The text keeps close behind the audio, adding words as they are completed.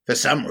For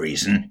some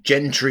reason,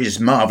 Gentry's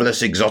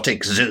Marvellous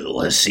Exotic Zoo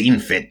has seen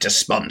fit to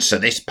sponsor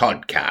this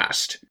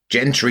podcast.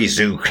 Gentry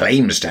Zoo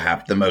claims to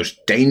have the most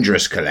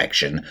dangerous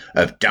collection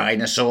of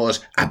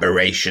dinosaurs,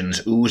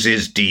 aberrations,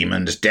 oozes,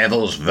 demons,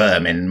 devils,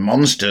 vermin,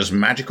 monsters,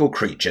 magical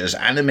creatures,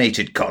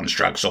 animated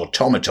constructs,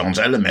 automatons,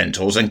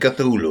 elementals, and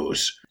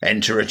Cthulhus.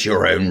 Enter at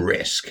your own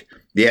risk.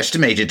 The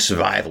estimated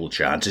survival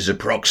chance is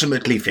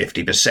approximately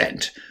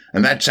 50%,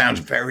 and that sounds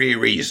very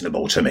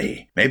reasonable to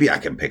me. Maybe I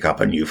can pick up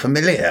a new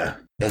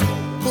familiar.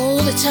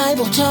 All the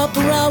tabletop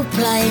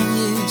role-playing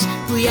news.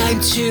 We aim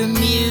to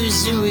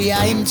amuse and we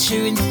aim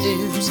to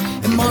enthuse.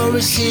 And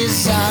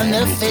Morris's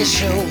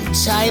unofficial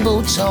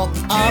tabletop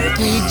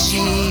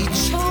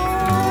RPG.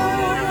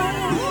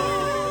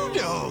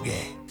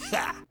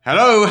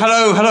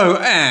 Hello,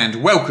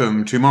 and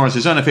welcome to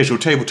Morris's unofficial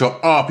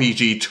tabletop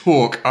RPG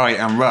talk. I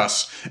am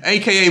Russ,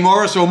 aka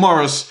Morris, or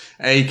Morris,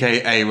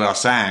 aka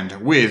Russ,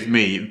 and with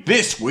me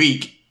this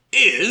week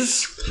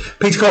is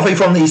Peter Coffey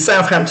from the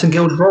Southampton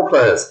Guild of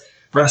Roleplayers.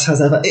 Russ,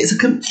 as ever, it's a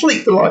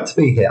complete delight to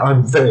be here.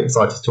 I'm very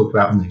excited to talk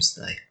about news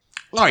today.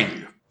 Are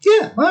you?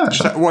 Yeah, I am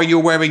actually. Is that why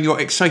you're wearing your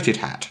excited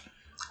hat?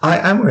 I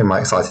am wearing my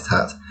excited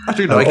hat. I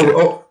do like it.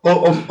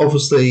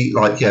 Obviously,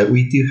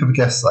 we do have a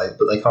guest today,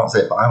 but they can't see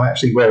it. But I'm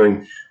actually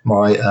wearing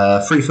my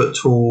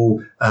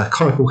 3-foot-tall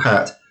conical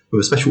hat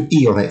with a special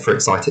E on it for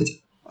excited.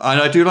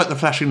 And I do like the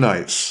flashing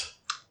lights.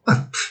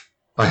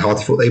 I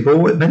hardly thought they were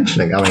worth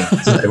mentioning. I mean,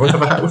 does everyone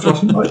have a hat with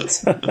flashing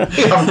lights? You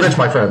haven't read,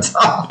 my friends.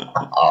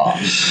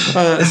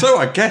 So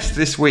our guest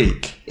this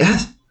week,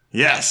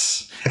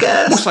 Yes.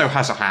 also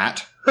has a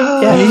hat.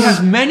 Yeah. He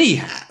has many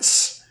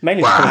hats.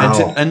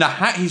 Wow. And the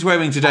hat he's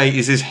wearing today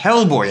is his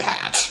Hellboy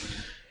hat.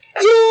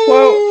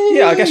 Well,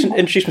 yeah, I guess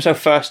introduce myself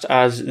first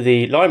as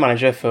the line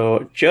manager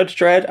for Judge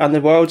Dredd and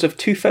the Worlds of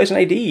 2000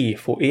 AD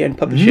for Ian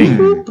Publishing.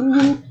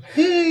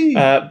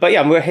 But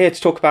yeah, we're here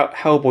to talk about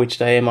Hellboy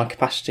today in my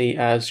capacity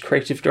as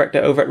creative director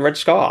over at Red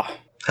Scar.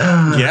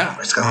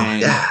 Red Scar,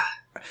 yeah.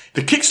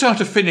 The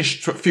Kickstarter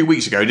finished a few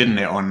weeks ago, didn't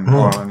it, on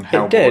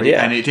Hellboy? It did,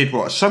 yeah. And it did,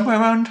 what, somewhere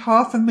around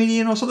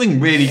 500,000 or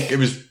something? It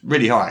was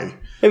really high.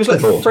 It was like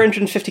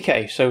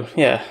 350k, so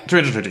yeah.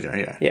 350k,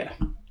 yeah. Yeah.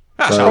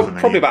 That's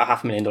Probably about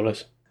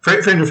 $500,000.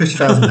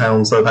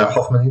 £350,000, so about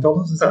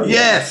 $500,000, is that right?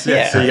 Yes.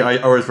 Yeah. See,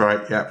 I was right,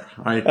 yeah.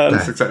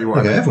 That's exactly what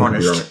I meant.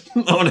 Honest.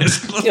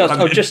 Yeah,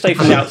 I'll just say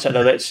from the outset,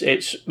 though, that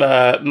it's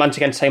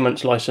Mantic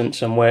Entertainment's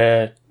license, and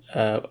we're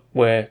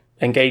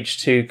engaged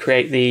to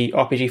create the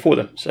RPG for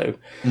them. So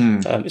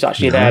it's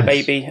actually their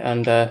baby,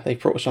 and they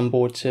brought us on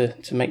board to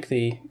make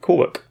the core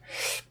work.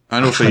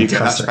 And also you get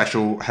that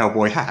special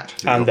Hellboy hat.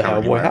 And the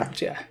Hellboy hat,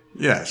 yeah.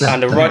 Yes.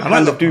 And the right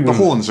hand of Doom. The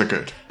horns are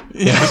good.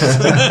 Yes.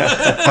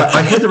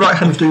 I hear the right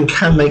hand of Doom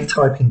can make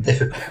typing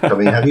difficult. I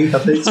mean, have you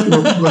had this?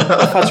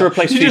 I've had to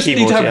replace a few You just need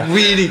keyboards, to have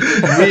really,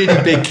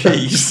 really big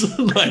keys.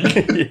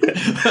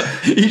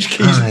 Each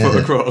key's put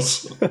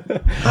across.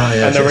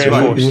 And they're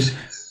reinforced.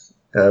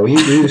 We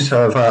used to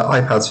have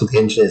iPads for the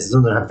engineers. Some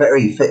of them have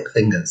very thick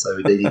fingers, so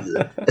they need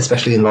them,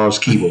 especially in large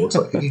keyboards.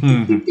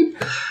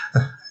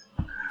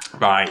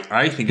 Right,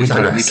 I think it's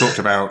time we talked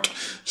about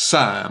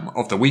some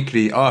of the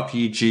weekly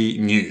RPG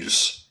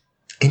news.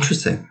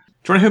 Interesting.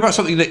 Do you want to hear about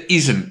something that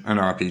isn't an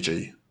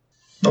RPG?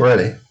 Not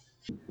really.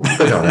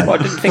 Well, I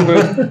didn't think we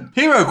were...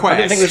 Hero Quest! I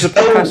didn't think there was a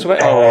podcast away.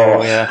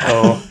 Oh,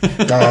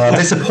 yeah.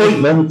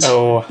 Disappointment.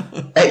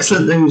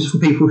 Excellent news for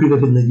people who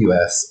live in the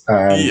US.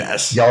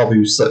 Yes.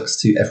 Yabu sucks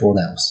to everyone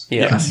else.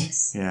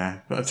 Yes. Yeah,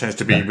 that tends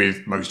to be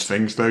with most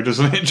things, though,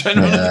 doesn't it,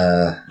 generally?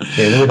 Yeah,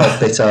 they're about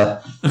bitter.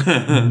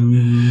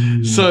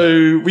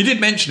 So, we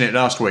did mention it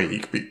last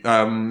week.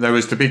 There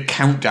was the big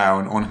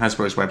countdown on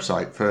Hasbro's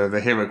website for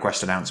the Hero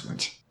Quest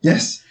announcement.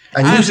 Yes.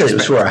 And you said it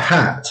was for a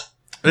hat.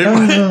 It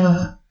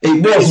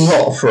was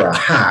not for a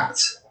hat.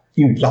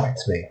 You lied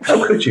to me.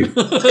 How could you?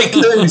 Fake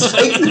news.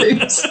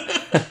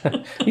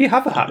 You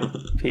have a hat,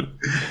 Pete.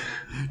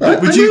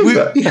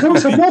 You can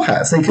also have more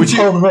hats. They can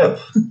pile them up.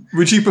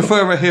 Would you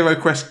prefer a Hero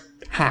Quest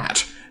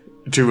hat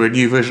to a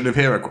new version of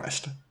Hero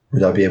Quest?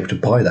 Would I be able to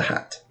buy the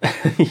hat?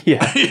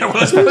 Yeah. Yeah, well,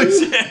 I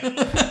suppose, yeah.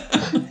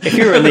 If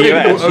you were in the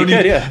US, you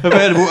could, yeah.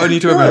 Available only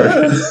to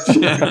Americans.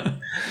 Yeah.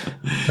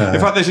 In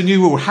fact, there's a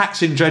new rule.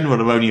 Hats in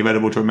general are only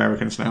available to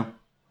Americans now.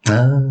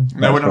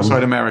 No one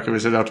outside America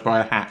is allowed to buy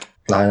a hat.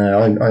 I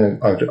know.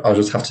 I'll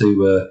just have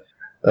to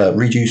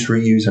reduce,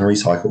 reuse, and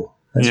recycle.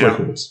 That's what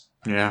it was.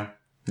 Yeah.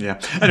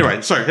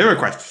 Anyway, so Hero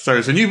Quest. So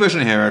it's a new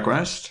version of Hero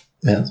Quest.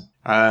 Yes.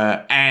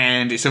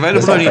 And it's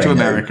available only to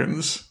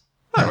Americans.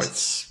 No,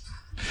 it's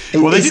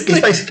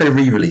basically a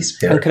re-release of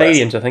Hero And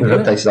Canadians, Quest. I think.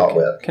 With updated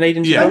artwork.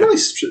 Canadians, Yeah,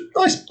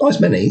 nice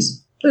minis.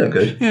 They look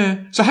good. Yeah.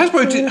 So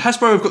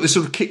Hasbro have got this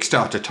sort of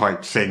Kickstarter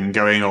type thing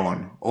going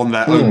on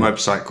their own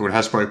website called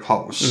Hasbro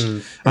Pulse.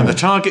 And the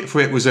target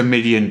for it was $1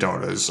 million.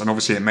 And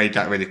obviously it made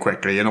that really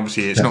quickly. And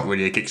obviously it's not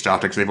really a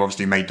Kickstarter because they've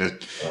obviously made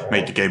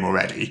the game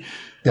already.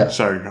 Yeah.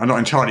 So I'm not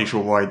entirely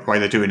sure why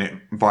they're doing it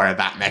via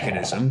that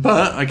mechanism,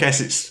 but I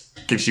guess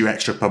it gives you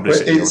extra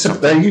publicity or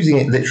something. They're using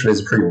it literally as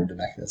a pre-order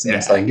mechanism. Yeah,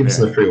 They're saying, give us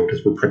yeah. the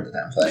pre-orders, we'll print the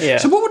damn thing. Yeah.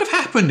 So what would have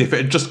happened if it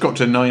had just got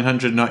to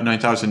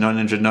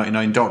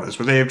 $999,999?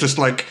 Would they have just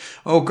like,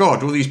 oh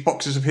god, all these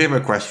boxes of Hero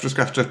Quest, we're just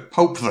going to have to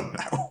pulp them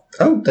now?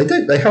 Oh, they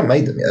don't. They haven't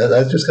made them yet.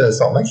 They're just going to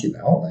start making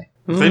them now, aren't they?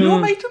 Have they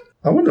not made them?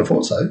 I wouldn't have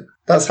thought so.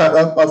 That's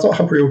not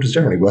how pre-orders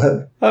generally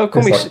work. Oh,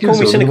 call It's me like, give us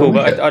all cynical, the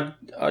but money.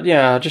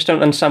 I just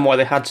don't understand why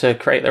they had to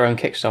create their own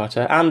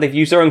Kickstarter, and they've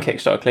used their own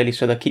Kickstarter clearly,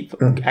 so they keep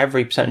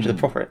every percentage of the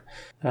profit.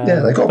 Yeah,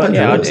 they got. But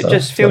yeah, it stuff,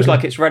 just feels so-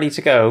 like it's ready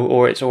to go,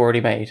 or it's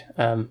already made.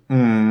 Yeah,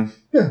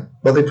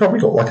 well, they probably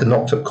got like a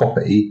knocked-up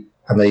copy,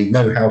 and they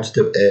know how to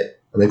do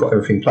it, and they've got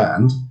everything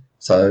planned.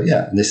 So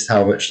yeah, and this is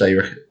how much they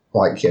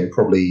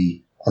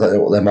probably. I don't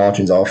know what their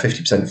margins are.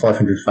 50%,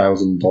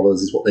 $500,000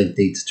 is what they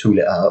need to tool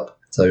it up.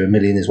 So $1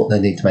 million is what they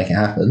need to make it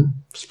happen.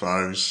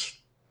 Suppose.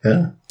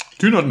 Yeah.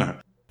 Do not know.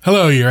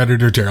 Hello, your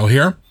editor Daryl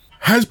here.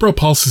 Hasbro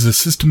Pulse is a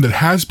system that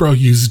Hasbro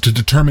uses to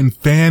determine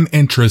fan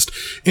interest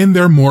in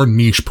their more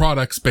niche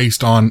products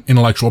based on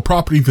intellectual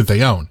property that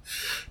they own.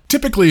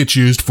 Typically, it's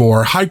used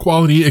for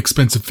high-quality,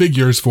 expensive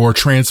figures for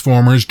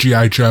Transformers,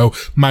 G.I. Joe,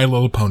 My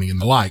Little Pony,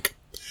 and the like.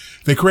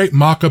 They create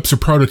mock-ups or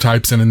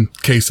prototypes, and in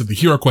case of the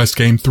HeroQuest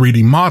game,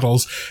 3D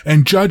models,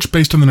 and judge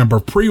based on the number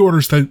of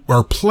pre-orders that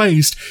are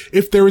placed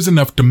if there is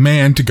enough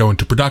demand to go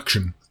into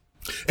production.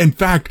 In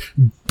fact,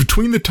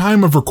 between the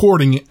time of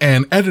recording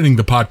and editing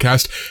the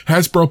podcast,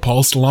 Hasbro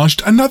Pulse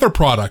launched another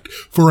product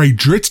for a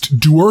Drizzt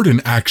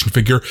Do'Urden action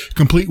figure,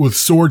 complete with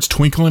swords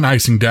Twinkle and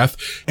Icing Death,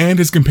 and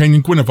his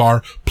companion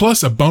Guinevere,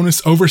 plus a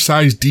bonus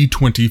oversized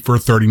D20 for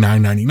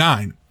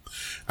 $39.99.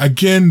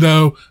 Again,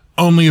 though,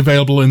 only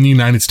available in the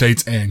United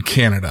States and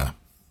Canada.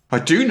 I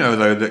do know,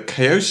 though, that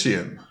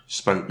Chaosium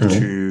spoke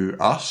to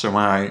us, and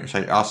when I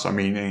say us, I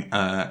mean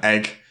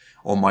Egg,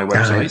 on my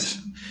website.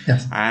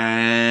 Yes.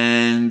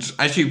 And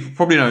as you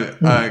probably know,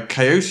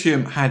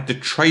 Chaosium had the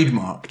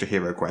trademark to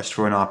HeroQuest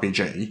for an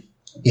RPG,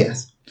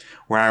 Yes.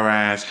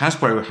 whereas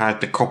Hasbro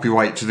had the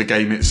copyright to the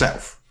game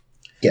itself.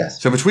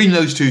 Yes. So between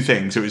those two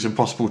things, it was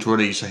impossible to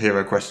release a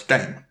HeroQuest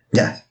game.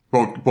 Yes.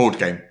 Board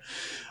game.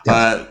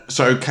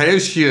 So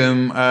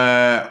Chaosium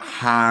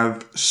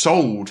have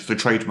sold the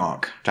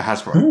trademark to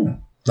Hasbro.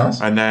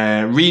 Nice. And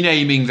they're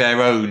renaming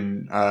their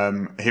own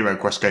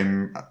HeroQuest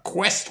game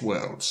Quest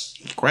Worlds.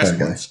 Quest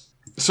Okay. Worlds.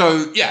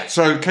 So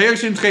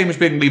Chaosium's game is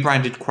being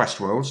rebranded Quest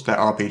Worlds, their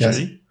RPG. Yes.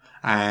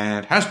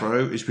 And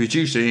Hasbro is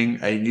producing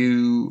a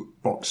new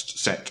boxed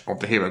set of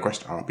the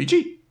HeroQuest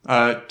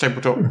RPG.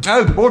 Tabletop.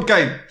 Oh, board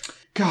game.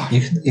 God.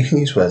 You can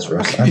use words for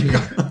us.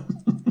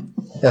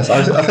 Yes,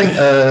 I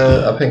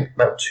think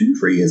about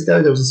 2-3 years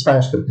ago there was a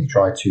Spanish company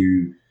tried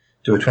to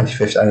do a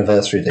 25th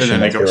anniversary And edition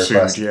then they of got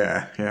HeroQuest. sued,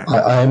 yeah.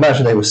 I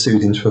imagine they were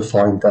sued into a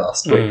fine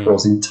dust, which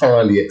was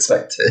entirely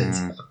expected.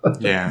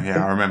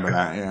 Yeah, I remember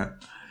that,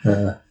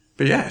 yeah.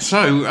 But yeah,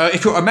 so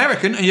if you're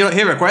American and you like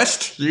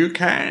HeroQuest, you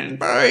can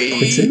buy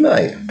It's in,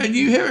 mate. a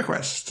new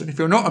HeroQuest. And if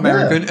you're not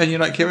American and you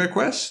like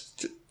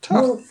HeroQuest,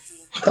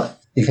 tough.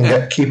 You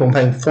can keep on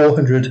paying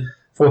 $400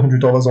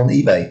 on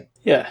eBay.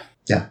 Yeah.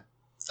 Yeah.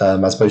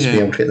 As opposed to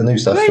being able to get the new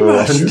stuff They for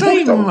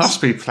they $100.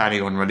 must be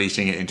planning on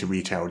releasing it into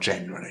retail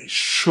generally,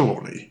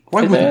 surely.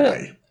 Why wouldn't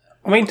they?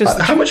 I mean,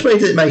 How much money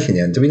did it make in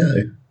the end? Do we know?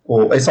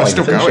 Or it's not It's even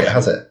still finished going. yet,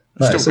 has it?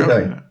 No, it's still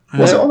going. going.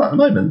 What's it on at the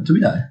moment? Do we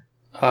know?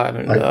 I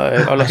haven't.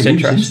 I lost can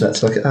use the interest. internet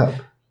to look it up.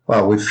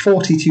 Well, with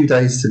 42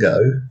 days to go,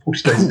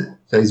 40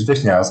 days of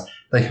fishing hours,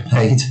 they have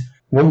made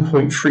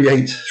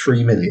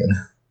 1.383 million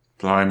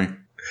Blimey.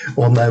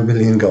 on their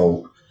million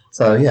goal.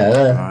 So yeah,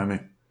 Blimey.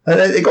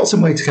 it got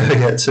some way to go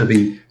yet to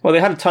be. Well, they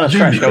had a ton of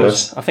stretch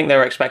Ludicrous. goals. I think they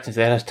were expecting to.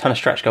 They had a ton of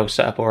stretch goals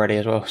set up already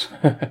as well.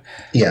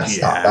 Yes,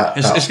 Yeah. that-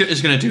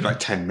 It's going to do like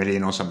 10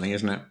 million or something,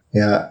 isn't it?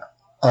 yeah.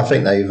 I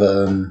think they've.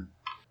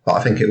 But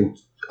I think it will.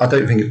 I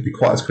don't think it will be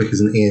quite as quick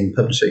as an Ian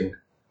publishing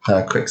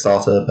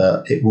Quickstarter,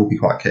 but it will be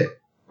quite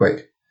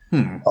quick.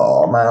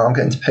 Oh man, I'm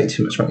getting to pay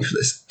too much money for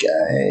this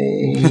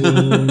game.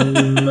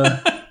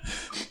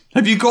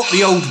 Have you got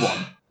the old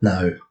one?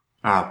 No.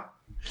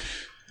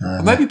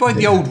 Maybe buy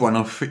the old one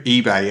off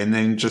eBay and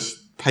then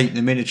just paint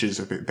the miniatures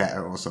a bit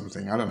better or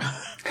something. I don't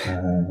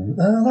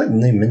know. I like the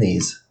new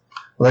minis.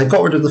 Well, they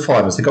got rid of the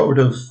farmers. They got rid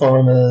of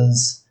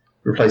farmers,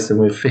 replaced them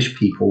with fish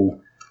people.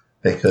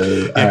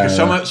 Because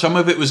some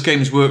of it was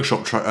Games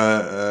Workshop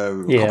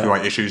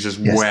copyright issues as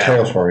yes, well.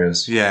 Chaos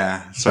Warriors.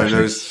 Yeah, so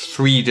there's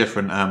three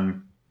different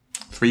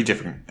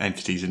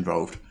entities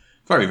involved.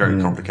 Very, very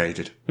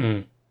complicated.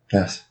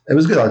 Yes, it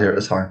was a good idea at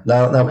the time.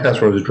 Now Chaos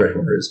Warriors are Dread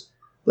Warriors.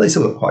 But they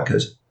still look quite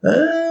good.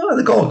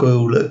 The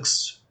gargoyle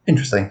looks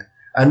interesting.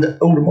 And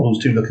all the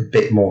models do look a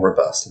bit more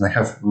robust, and they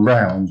have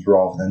round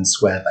rather than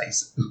square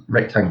base,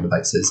 rectangular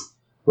bases,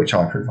 which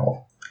I approve of.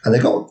 And they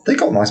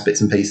got nice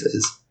bits and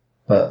pieces.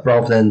 But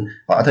rather than,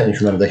 I don't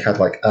even remember, they had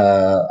like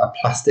a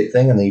plastic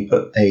thing and they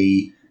put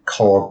a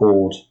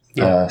cardboard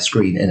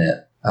screen in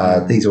it.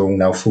 These are all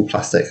now full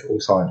plastic all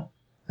the time.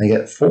 They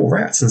get 4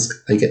 rats and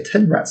they get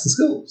 10 rats and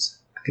skulls.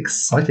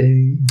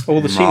 Exciting.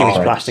 All the ceiling's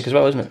Right. plastic as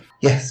well, isn't it?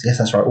 Yes,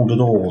 that's right. All the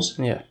doors.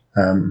 Yeah.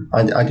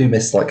 I do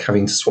miss like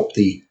having to swap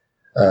the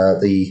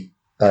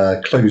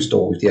closed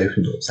door with the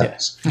open door.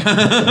 Sounds.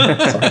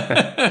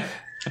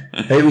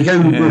 There we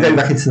go. We're going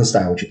back into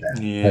nostalgia there.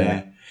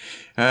 Yeah.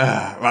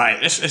 Right,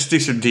 let's do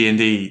some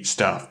D&D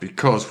stuff,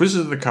 because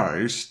Wizards of the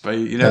Coast,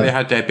 they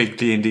had their big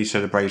D&D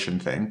celebration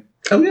thing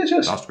Oh yes,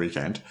 yes. last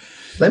weekend.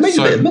 They made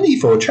So- a bit of money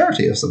for a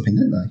charity or something,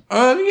 didn't they?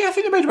 Yeah, I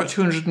think they made about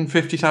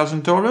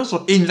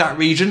 $250,000 in that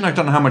region. I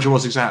don't know how much it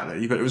was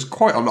exactly, but it was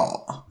quite a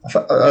lot.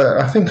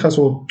 I think I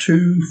saw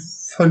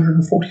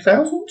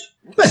 240,000.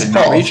 That's In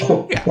that part region?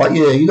 of Yeah. like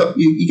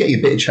you get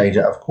your bit of change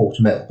out of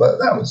 $250,000, but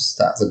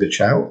that's a good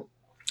shout.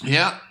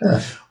 Yeah.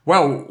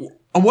 Well,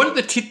 and one of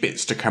the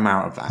tidbits to come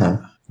out of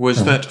that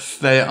was that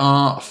there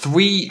are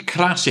 3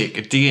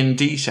 classic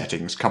D&D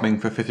settings coming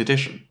for 5th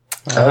edition.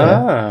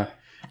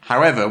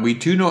 However, we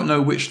do not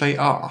know which they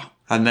are,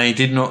 and they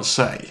did not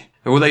say.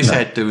 All they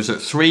said there was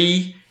that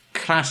 3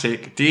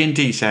 classic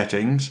D&D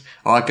settings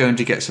are going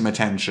to get some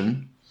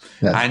attention,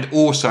 and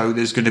also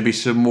there's going to be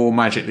some more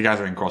Magic the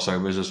Gathering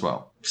crossovers as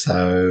well.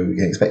 So we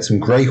can expect some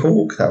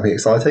Greyhawk. That'll be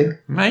exciting.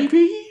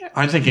 Maybe?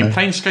 I'm thinking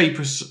Planescape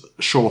is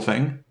sure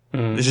thing.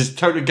 This is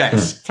totally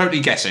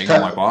guessing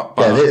on my part.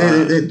 But,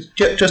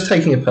 Just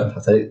taking a punt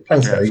at it.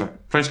 Planescape.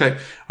 Planescape.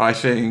 I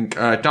think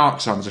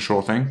Dark Sun's a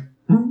sure thing.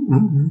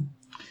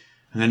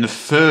 And then the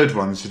third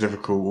one's a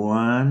difficult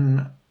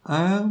one.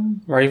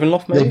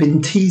 Ravenloft, They've maybe?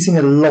 been teasing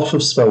a lot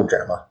of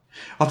Spelljammer.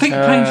 I think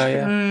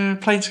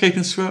Planescape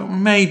and Spell,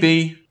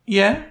 maybe.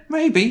 Yeah,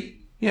 maybe.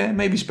 Yeah,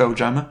 maybe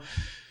Spelljammer.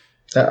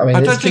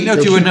 I don't think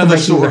they'll do another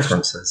sort of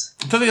references.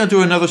 I don't think they'll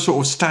do another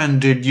sort of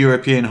standard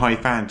European high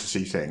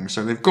fantasy thing.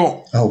 So they've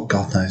got Oh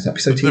God, no! That'd be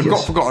so tedious. they've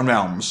got Forgotten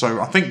Realms. So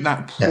I think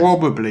that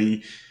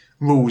probably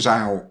rules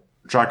out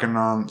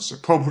Dragonlance.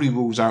 It probably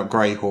rules out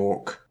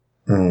Greyhawk.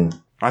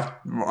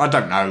 I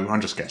don't know. I'm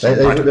just guessing.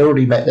 They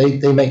already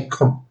make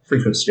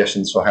frequent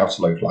suggestions for how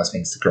to localize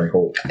things to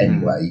Greyhawk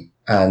anyway.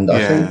 And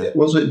I think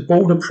was it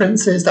Border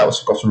Princes? That was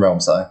Forgotten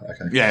Realms, though.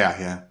 Okay.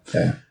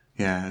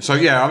 Yeah. So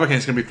I reckon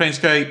it's going to be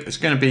Planescape. It's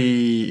going to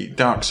be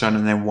Dark Sun,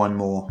 and then one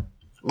more.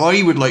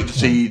 I would like to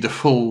see the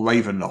full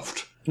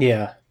Ravenloft.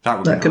 Yeah.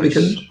 That could be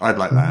good. I'd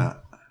like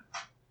that.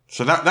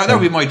 So that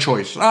would be my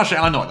choice. Actually,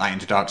 I'm not that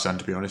into Dark Sun,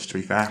 to be honest. To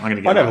be fair, I'm going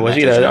to get. I never was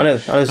either. I know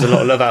there's a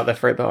lot of love out there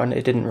for it, but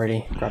it didn't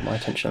really grab my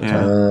attention at the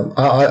time.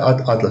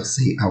 I'd love to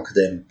see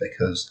Al-Qadim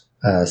because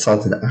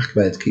Saladin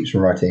Ahmed keeps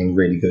on writing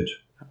really good.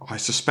 I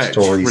suspect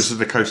stories. Wizards of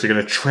the Coast are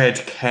going to tread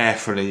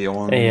carefully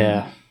on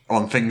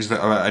things that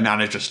are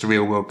analogous to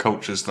real world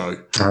cultures, though.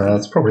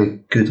 That's probably a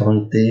good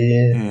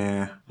idea.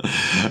 Yeah.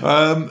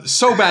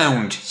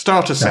 Soulbound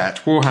starter set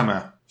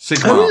Warhammer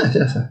Sigmar. Oh,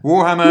 yeah.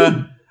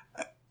 Warhammer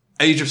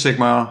Age of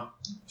Sigmar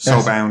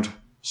Soulbound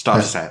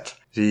starter set.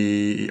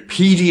 The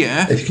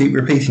PDF. If you keep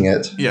repeating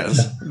it.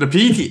 Yes. The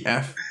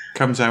PDF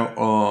comes out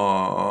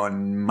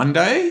on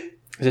Monday.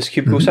 Is this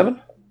Cubicle 7?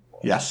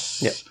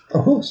 Yes. Yep.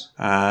 Of course.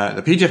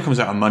 The PDF comes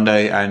out on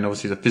Monday, and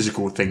obviously the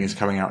physical thing is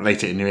coming out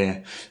later in the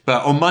year.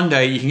 But on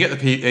Monday, you can get the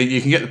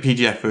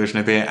PDF version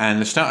of it, and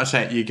the starter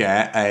set you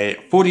get a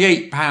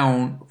 48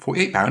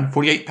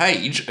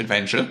 page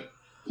adventure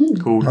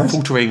called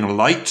Faltering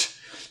Light,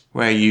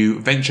 where you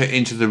venture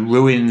into the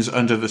ruins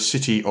under the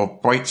city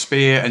of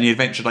Brightspear, and the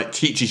adventure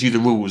teaches you the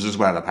rules as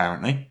well,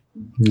 apparently,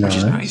 which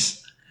is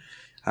nice.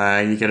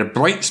 You get a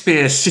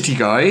Brightspear city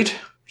guide,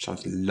 which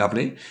sounds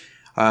lovely.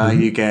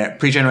 You get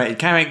pre-generated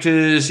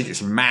characters, you get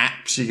some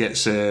maps, you get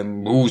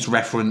some rules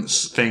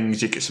reference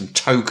things, you get some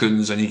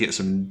tokens, and you get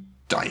some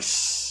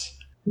dice.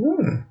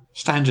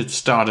 Standard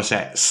starter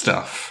set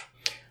stuff.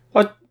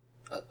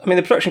 I mean,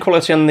 the production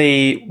quality on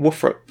the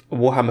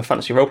Warhammer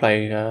Fantasy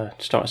Roleplay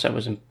starter set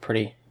was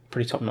pretty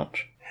top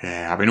notch.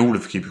 Yeah, I mean, all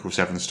of Cubicle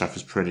 7 stuff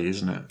is pretty,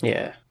 isn't it?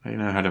 Yeah. They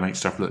know how to make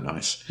stuff look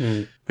nice.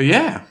 But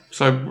yeah,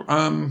 so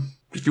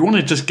if you want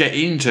to just get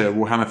into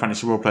Warhammer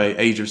Fantasy Roleplay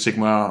Age of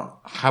Sigmar,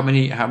 how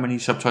many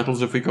subtitles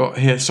have we got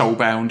here?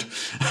 Soulbound.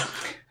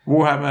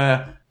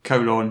 Warhammer,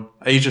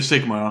 Age of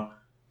Sigmar,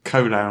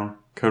 Soulbound,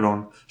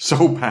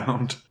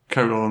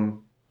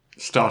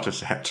 starter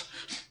set.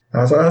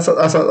 I'm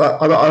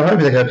hoping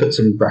they're going to put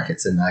some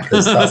brackets in there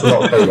because that's a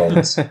lot of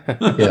colons.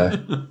 Yeah.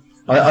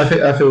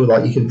 I feel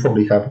like you can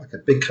probably have like a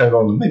big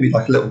colon and maybe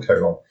like a little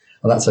colon,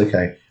 and that's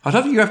okay. I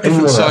don't think you have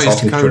different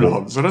sized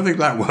colons. I don't think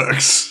that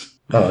works.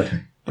 Oh,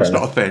 okay. That's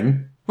not a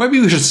thing. Maybe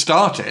we should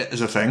start it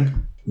as a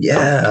thing.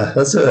 Yeah,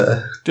 that's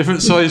a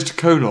different sized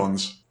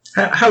colons.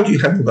 How do you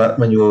handle that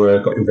when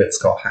you've got your Red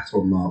Scar hat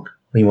on, Mark?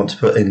 When you want to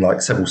put in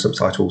several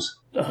subtitles?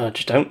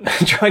 Just don't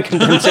try and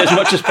condense it as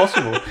much as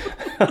possible.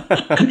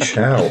 Good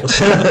shout.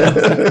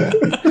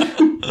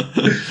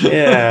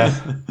 Yeah.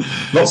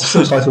 Lots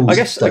of subtitles.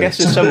 I guess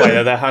in some way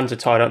though, their hands are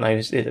tied, aren't they?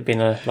 It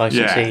being a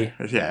licensee.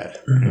 Yeah.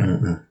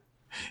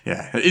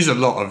 It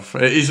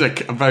is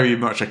very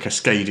much a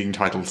cascading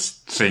title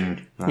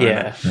thing.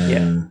 Yeah.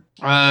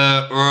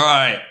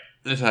 Right.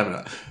 Let's have a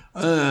look.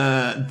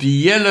 The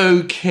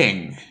Yellow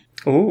King.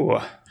 Ooh.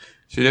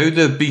 So you know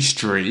the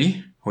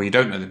bestiary Well, you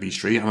don't know the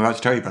Beastry. I'm about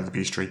to tell you about the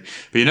Beastry.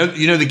 But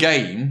you know the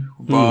game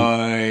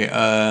by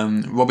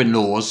Robin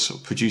Laws,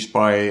 produced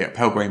by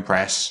Pelgrane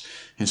Press,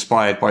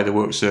 inspired by the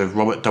works of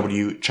Robert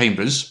W.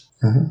 Chambers.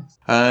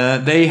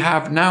 They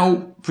have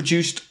now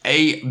produced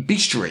a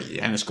Beastry,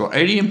 and it's got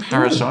alien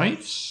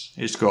parasites.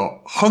 It's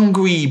got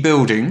hungry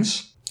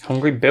buildings.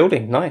 Hungry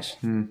building, nice.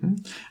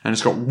 And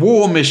it's got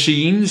war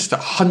machines that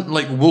hunt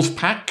like wolf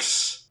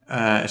packs.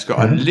 It's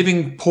got a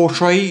living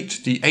portrait,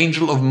 the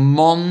Angel of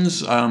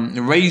Mons,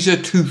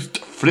 razor-toothed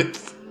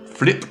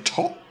flip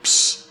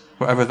tops,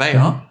 whatever they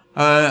are.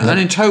 And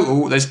in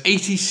total, there's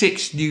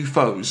 86 new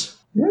foes.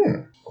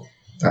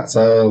 That's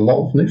a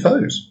lot of new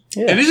foes.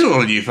 Yeah. It is a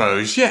lot of new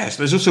foes, yes.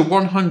 There's also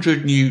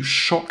 100 new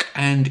shock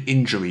and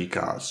injury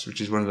cards,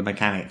 which is one of the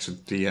mechanics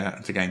of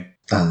the game.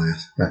 Oh,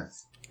 yes. Yeah.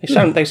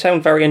 They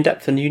sound very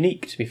in-depth and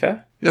unique, to be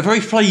fair. They're very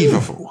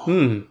flavourful.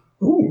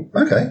 Ooh,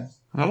 okay.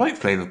 I like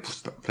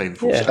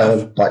flavourful Yeah.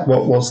 stuff. Like,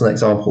 what's an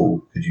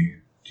example? Could you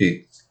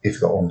if you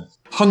got one?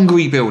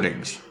 Hungry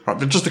buildings. Right,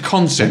 but just the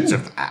concept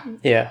of that.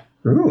 Yeah.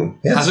 Ooh,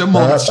 yeah. As a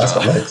No, that's monster.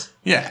 got legs.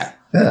 Yeah.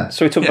 Yeah.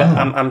 So we talk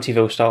about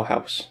Amityville-style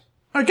house.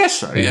 I guess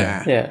so,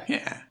 yeah.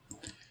 Yeah.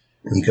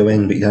 You go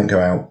in, but you don't go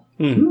out.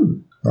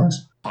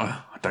 Nice.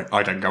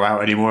 I don't go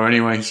out anymore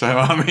anyway, so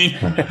I mean,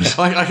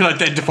 I can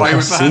identify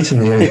with that.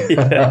 Season you.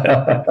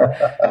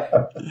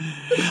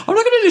 I'm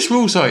looking at this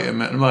rules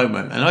item at the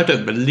moment, and I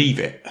don't believe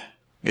it.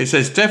 It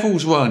says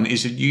Devil's Run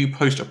is a new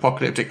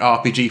post-apocalyptic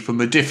RPG from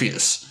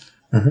Modiphius.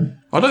 I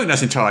don't think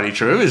that's entirely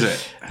true, is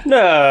it?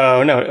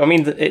 No. I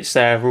mean, it's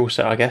their rule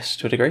set, I guess,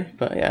 to a degree.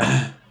 But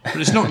yeah, But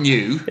it's not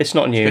new. it's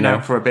not new. It's been No.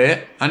 out for a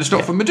bit, and it's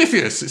not from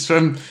Modiphius. It's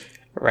from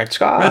Red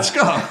Scar. Red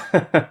Scar.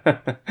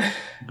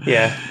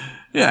 Yeah.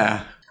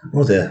 Yeah.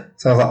 Oh dear.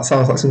 Sounds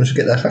like someone should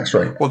get their facts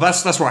right. Well,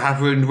 that's what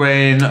happened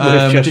when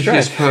Judge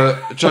Modiphius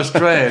put Judge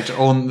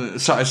Dredd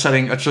started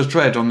selling a Judge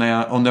Dredd on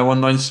their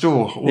online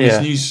store. All these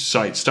news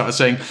sites started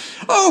saying,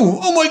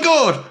 "Oh my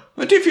God,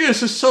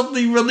 Modiphius has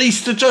suddenly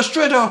released a Judge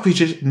Dredd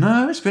RPG."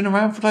 No, it's been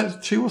around for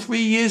like 2 or 3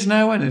 years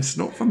now, and it's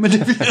not from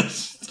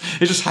Modiphius.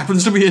 It just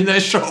happens to be in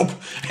their shop.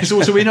 It's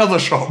also in other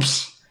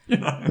shops.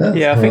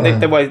 Yeah, I think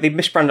they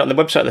misbranded on the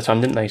website at the time,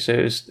 didn't they? So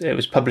it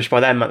was published by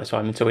them at the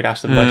time until we'd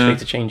asked them nicely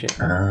to change it.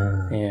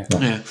 Yeah.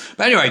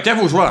 But anyway,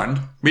 Devil's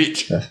Run,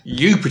 which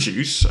you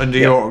produce under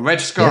your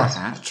Red Scar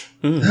hat,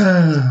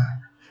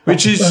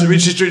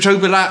 which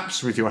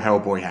overlaps with your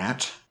Hellboy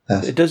hat.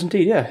 It does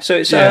indeed, yeah. So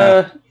it's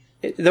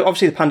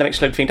obviously the pandemic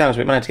slowed things down, so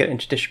we managed to get it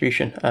into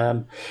distribution.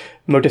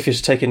 Modiphius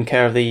has taken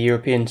care of the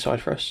European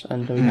side for us,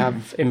 and we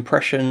have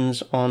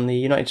impressions on the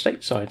United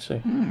States side.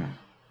 So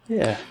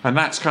yeah, and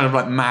that's kind of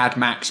like Mad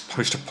Max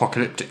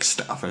post-apocalyptic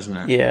stuff, isn't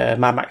it? Yeah,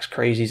 Mad Max,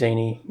 crazy,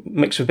 zany,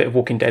 mixed with a bit of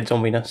Walking Dead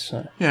zombiness.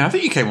 So. Yeah, I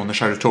think you came on the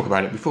show to talk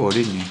about it before,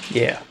 didn't you?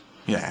 Yeah.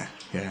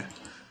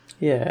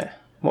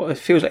 Well, it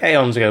feels like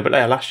aeons ago, but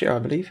last year, I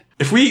believe.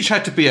 If we each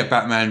had to be a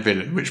Batman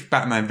villain, which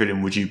Batman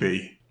villain would you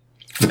be?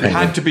 If you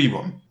had to be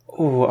one.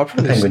 Oh, I'd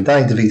probably Penguin.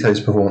 Danny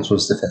DeVito's performance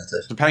was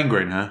definitive. The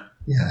Penguin, huh?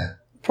 Yeah.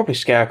 probably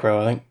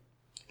Scarecrow, I think.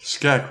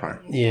 Scarecrow.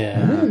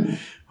 Yeah.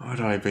 What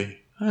would I be?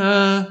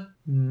 I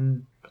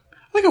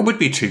think I would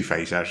be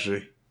Two-Face,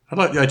 actually. I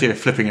like the idea of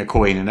flipping a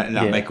coin and letting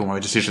that make all my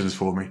decisions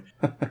for me.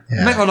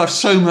 Make my life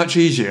so much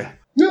easier.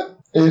 Yeah,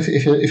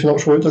 if you're not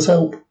sure, it does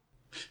help.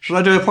 Should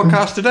I do a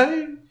podcast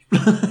today?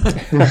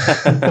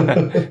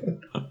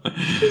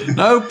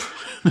 Nope.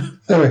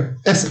 Anyway,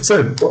 yes,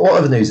 so what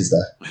other news is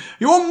there?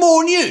 You want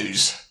more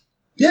news?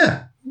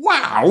 Yeah,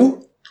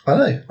 Wow. I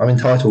know. I'm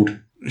entitled.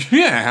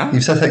 Yeah.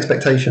 You've set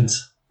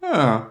expectations.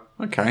 Oh,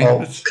 okay.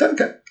 Oh,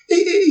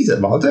 easy,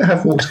 Mark. Don't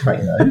have water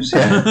right nose.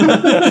 Yeah.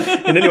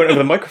 And then you went over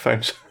the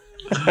microphones.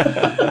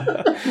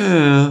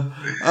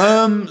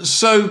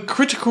 So,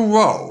 Critical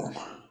Role.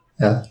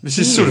 Yeah. This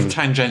is sort of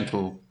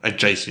tangential,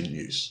 adjacent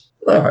news.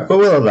 All right, well,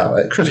 we'll allow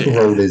it. Critical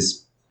Role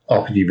is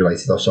RPG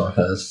related, I've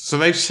heard. So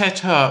they've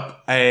set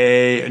up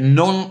a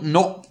non-profit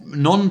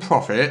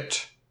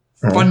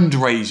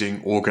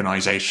fundraising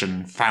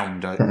organisation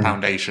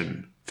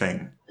foundation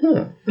thing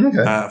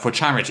for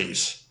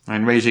charities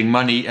and raising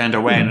money and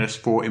awareness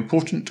for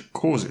important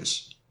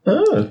causes.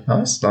 Oh,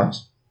 nice.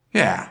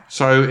 Yeah,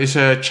 so it's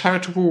a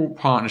charitable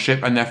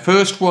partnership, and their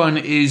first one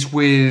is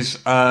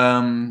with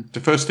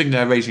the first thing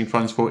they're raising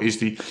funds for is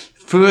the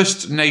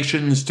First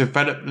Nations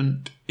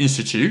Development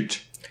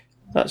Institute.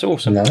 That's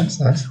awesome. Nice.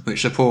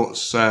 Which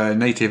supports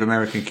Native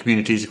American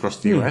communities across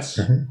the US,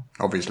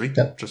 obviously,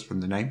 just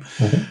from the name.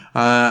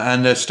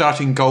 And the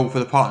starting goal for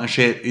the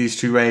partnership is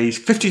to raise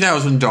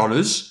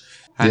 $50,000,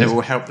 and it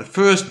will help the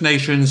First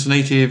Nations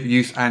Native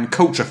Youth and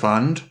Culture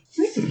Fund.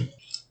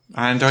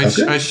 And I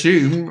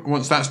assume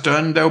once that's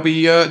done, they'll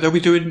be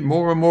doing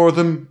more and more of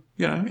them,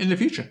 in the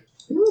future.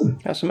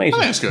 That's amazing.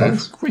 I think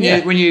that's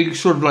good. When you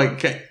sort of like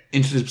get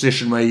into the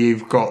position where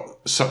you've got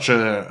such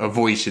a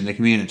voice in the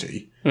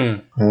community,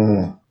 I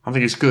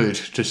think it's good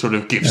to sort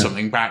of give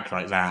something back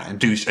like that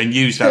and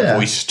use that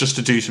voice just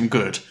to do some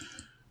good.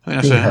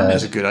 I think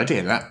that's a good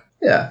idea. That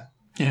Yeah.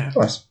 Yeah.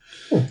 Nice.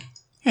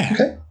 Yeah.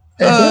 Okay.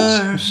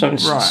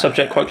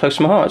 Subject quite close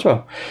to my heart as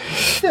well.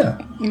 Yeah.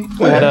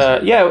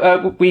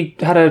 We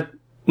had a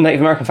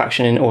Native American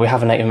faction we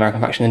have a Native American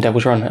faction in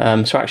Devil's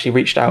Run. So I actually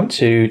reached out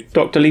to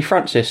Dr. Lee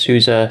Francis,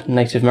 who's a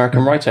Native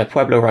American writer,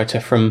 Pueblo writer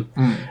from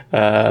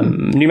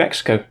New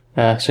Mexico.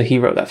 So he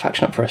wrote that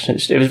faction up for us.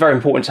 It was very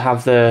important to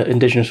have the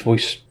indigenous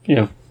voice,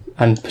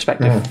 and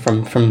perspective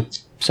from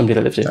somebody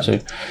that lives it. So,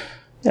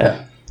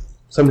 yeah.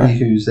 Somebody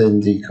who's in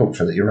the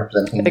culture that you're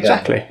representing.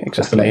 Exactly.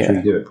 Just to make sure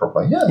you do it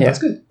properly. Yeah, that's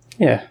good.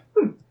 Yeah.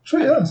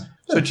 Sweet as.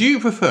 So do you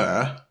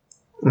prefer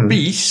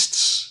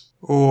beasts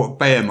or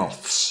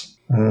behemoths?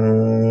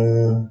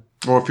 Or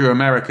if you're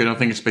American, I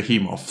think it's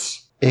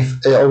behemoths.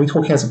 Are we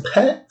talking as a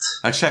pet?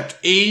 Except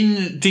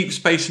in Deep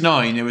Space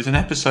Nine, there was an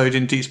episode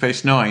in Deep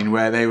Space Nine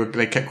where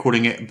they kept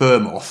calling it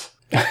Bermoth.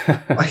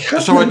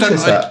 So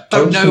I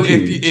don't know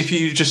if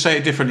you just say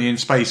it differently in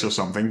space or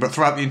something, but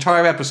throughout the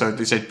entire episode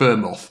they said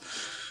Bermoth.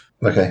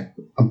 Okay,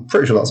 I'm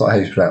pretty sure that's not how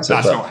you pronounce it.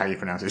 That's not how you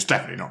pronounce it. It's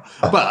definitely not.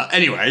 But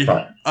anyway,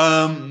 right.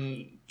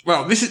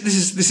 Well, this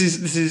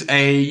is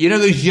a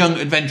those Young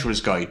Adventurers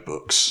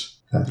guidebooks,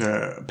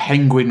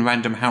 Penguin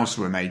Random House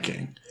were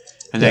making,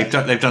 and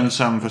they've done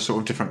some for sort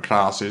of different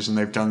classes, and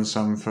they've done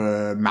some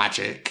for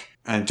magic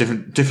and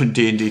different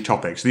D&D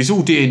topics. These are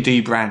all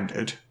D&D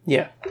branded.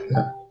 Yeah.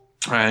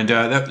 And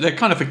they're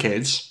kind of for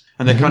kids,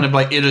 and they're kind of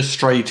like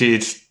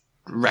illustrated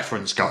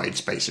reference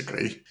guides,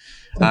 basically.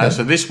 Okay.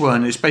 So this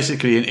one is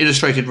basically an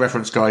illustrated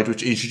reference guide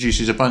which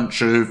introduces a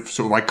bunch of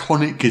sort of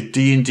iconic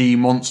D&D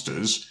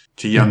monsters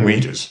to young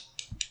readers.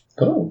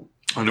 Oh.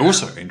 And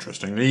also,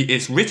 interestingly,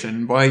 it's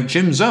written by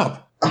Jim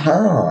Zub.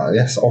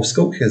 Yes, of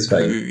Skullkicker's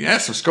fame.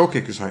 Yes, of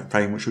Skullkicker's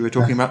fame, which we were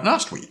talking about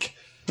last week.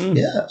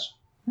 Yes.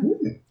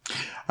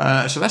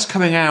 So that's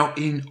coming out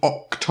in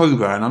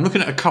October, and I'm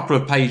looking at a couple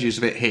of pages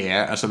of it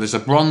here. So there's a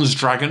bronze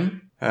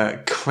dragon,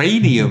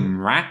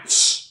 cranium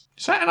rats.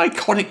 Is that an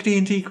iconic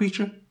D&D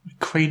creature?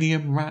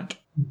 Cranium rat?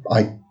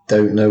 I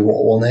don't know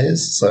what one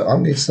is, so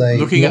I'm going to say...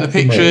 Looking at the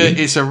picture,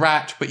 it's a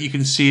rat, but you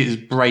can see its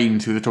brain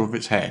through the top of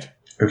its head.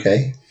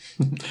 Okay.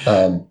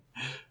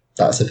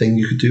 That's a thing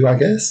you could do, I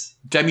guess.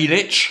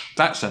 Demi-Lich,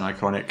 that's an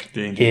iconic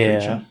D&D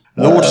creature.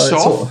 Lord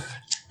Soth.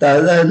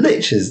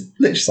 Lich is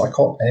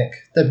iconic.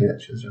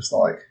 Demi-Lich is just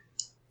like...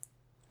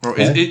 Well,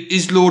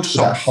 is Lord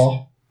Soth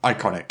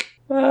iconic?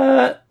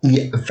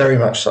 Yeah, very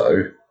much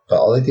so.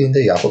 But are they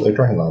D&D? I thought they were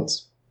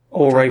Dragonlance.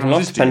 Or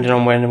Ravenloft, depending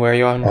on where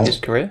you are in his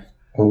career.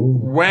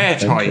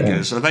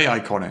 Were-Tigers, are they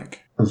iconic?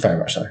 Very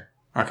much so.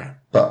 Okay.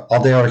 But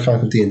are they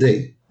iconic of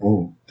D&D?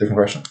 Different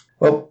question.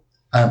 Well,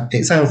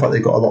 it sounds like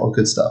they've got a lot of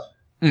good stuff.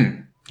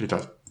 It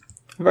does.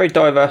 A very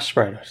diverse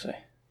spread, I'd say.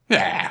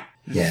 Yeah.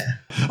 Yeah.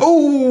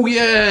 Oh,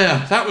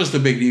 yeah. That was the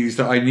big news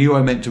that I knew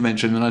I meant to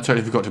mention and I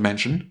totally forgot to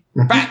mention.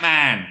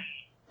 Batman!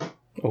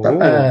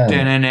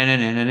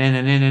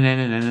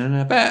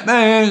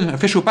 Batman!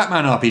 Official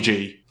Batman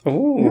RPG.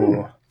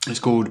 Ooh. It's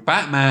called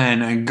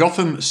Batman and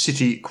Gotham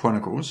City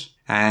Chronicles,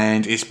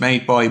 and it's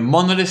made by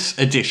Monolith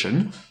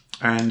Edition,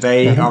 and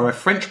they are a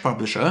French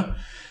publisher,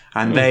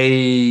 and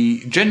they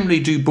generally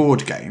do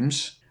board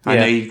games, and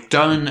they've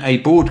done a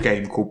board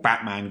game called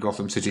Batman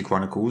Gotham City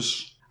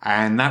Chronicles,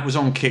 and that was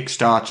on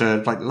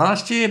Kickstarter like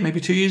last year, maybe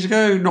 2 years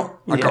ago,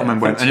 I can't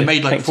remember when, and it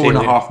made like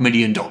 $4.5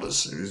 million. It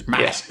was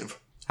massive. Yeah.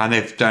 And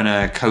they've done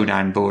a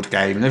Conan board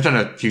game, and they've done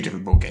a few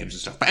different board games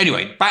and stuff. But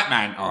anyway,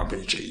 Batman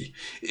RPG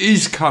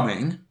is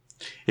coming.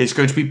 It's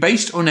going to be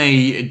based on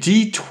a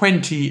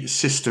D20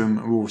 system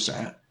rule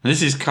set. And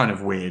this is kind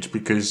of weird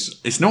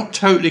because it's not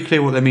totally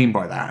clear what they mean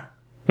by that.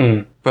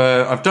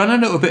 But I've done a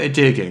little bit of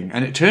digging,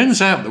 and it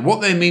turns out that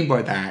what they mean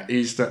by that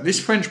is that this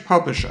French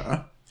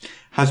publisher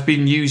has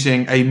been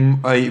using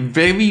a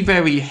very,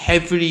 very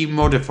heavily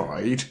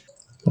modified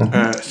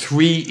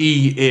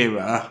 3E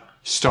era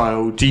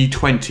style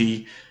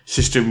D20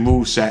 system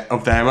rule set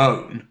of their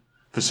own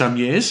for some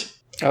years.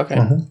 Okay.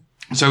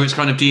 So it's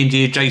kind of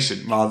D&D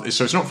adjacent.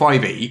 So it's not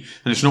 5e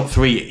and it's not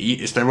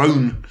 3e. It's their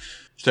own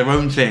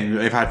thing that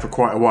they've had for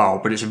quite a while,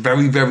 but it's a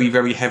very, very,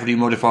 very heavily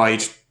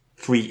modified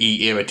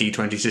 3e era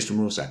D20 system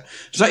rule set.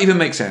 Does that even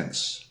make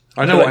sense?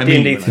 I know what I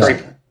mean. D&D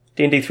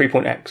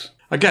 3.x.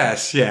 I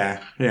guess,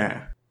 yeah.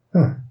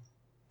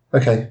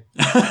 Okay.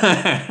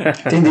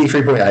 D&D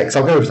 3.x,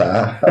 I'll go with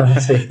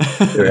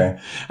that.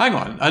 Hang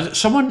on.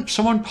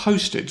 Someone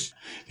posted...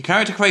 The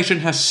character creation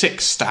has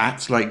 6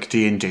 stats, like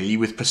D&D,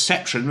 with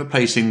perception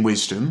replacing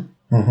wisdom.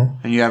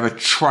 And you have a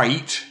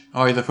trait,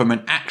 either from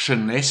an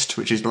action list,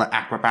 which is like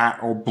acrobat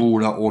or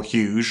brawler or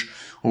huge,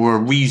 or a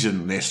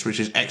reason list, which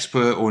is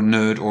expert or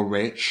nerd or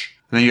rich.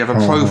 And then you have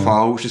a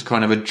profile, which is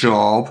kind of a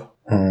job.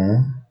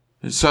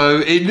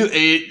 So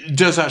it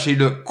does actually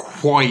look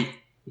quite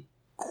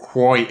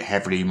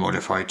heavily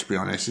modified, to be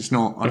honest. It's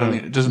not. I don't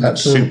think it doesn't look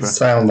super.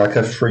 Sound like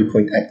a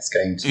 3.x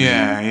game to me.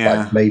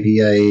 Yeah. Like maybe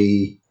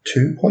a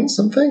 2 point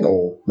something,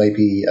 or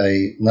maybe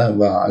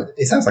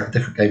it sounds like a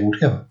different game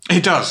altogether.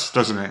 It does,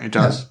 doesn't it? It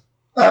does.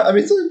 I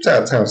mean,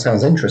 it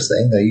sounds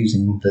interesting. They're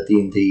using the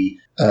D&D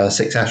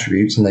 6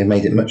 attributes, and they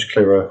made it much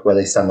clearer where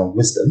they stand on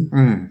wisdom.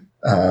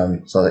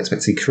 So I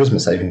expect to see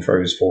charisma saving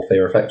throws for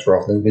fear effects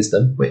rather than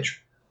wisdom,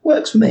 which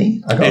Works for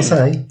me, I gotta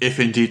say. If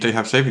indeed they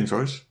have saving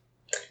throws.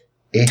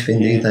 If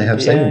indeed they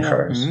have saving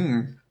throws.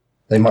 Mm.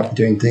 They might be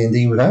doing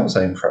D&D without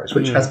saving throws,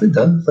 which has been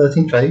done.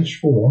 13th age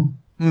for one.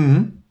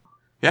 Mm-hmm.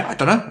 Yeah, I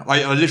don't know.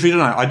 I literally don't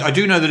know. I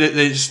do know that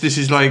this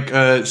is like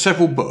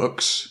several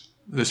books.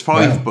 There's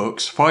 5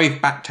 books, 5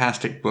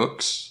 backtastic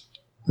books.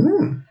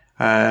 Mm.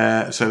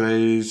 So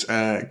there's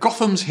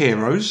Gotham's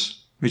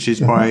Heroes, which is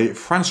by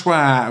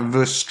Francois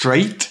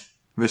Verstraete,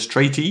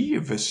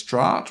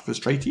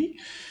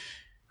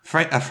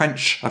 a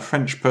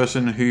French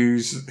person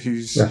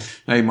whose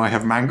name I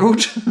have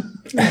mangled.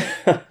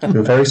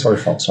 We're very sorry,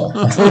 Francois.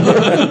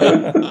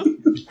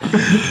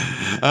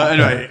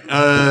 Anyway,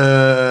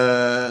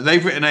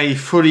 they've written a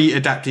fully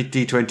adapted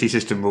D20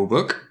 system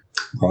rulebook.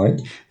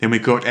 Right. Then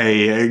we've got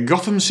a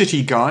Gotham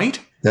City Guide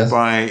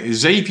by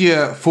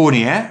Xavier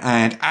Fournier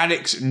and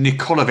Alex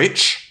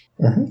Nikolovich,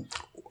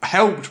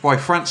 helped by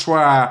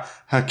Francois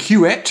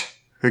Hercuet.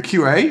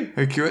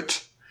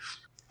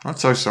 I'm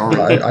so sorry.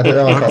 I don't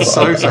know. I'm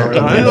so sorry.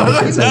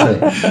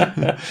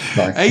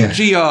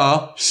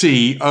 HGRCOUE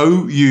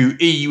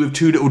with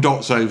 2 little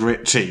dots over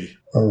it, T.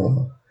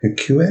 Oh,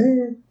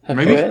 Hukue?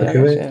 Maybe?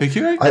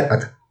 Hukue?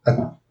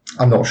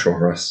 I'm not sure,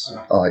 Russ.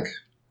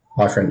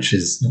 My French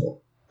is not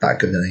that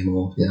good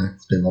anymore.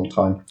 It's been a long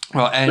time.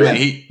 Well,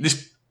 anyway,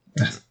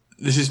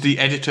 this is the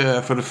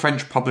editor for the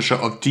French publisher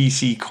of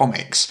DC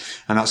Comics,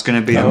 and that's going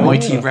to be a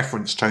mighty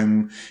reference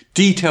tome,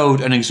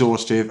 detailed and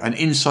exhaustive, an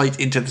insight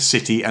into the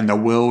city and the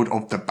world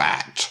of the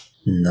Bat.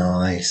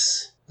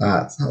 Nice.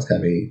 That's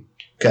going to be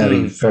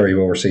very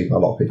well received by a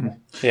lot of people.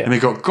 Yeah. And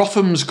we've got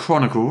Gotham's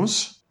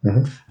Chronicles,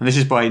 and this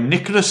is by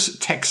Nicholas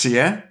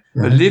Texier,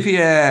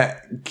 Olivier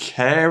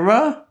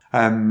Kera,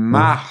 and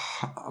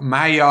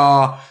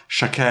Maya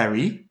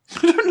Shakari.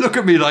 Don't look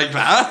at me like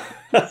that.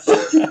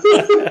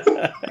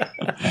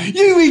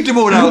 You read them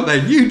all out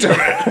then, you do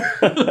it.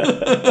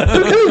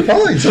 Okay,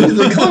 fine. So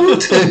they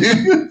can't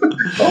do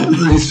all of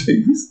these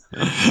things.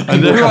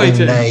 And they're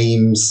writing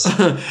names.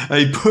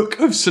 a book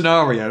of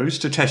scenarios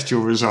to test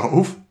your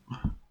resolve.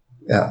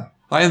 Yeah.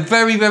 I am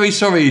very, very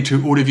sorry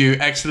to all of you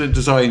excellent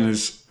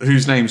designers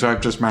whose names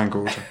I've just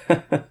mangled.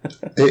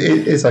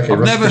 It's okay. I've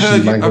never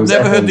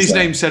heard these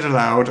names said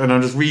aloud, and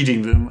I'm just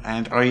reading them,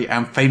 and I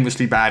am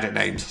famously bad at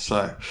names.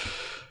 So,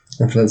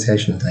 and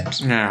pronunciation of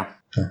names. Yeah.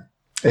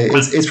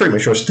 It's pretty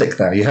much your stick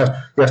now. You have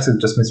to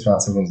just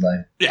mispronounce someone's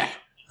name. Yeah.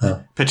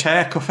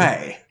 Peter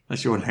Coffey.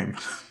 That's your name.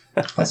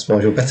 I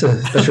suppose your better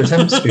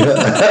attempts.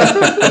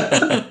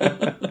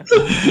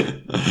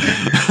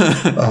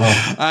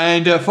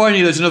 And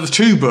finally, there's another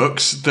 2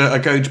 books that are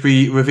going to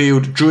be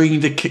revealed during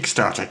the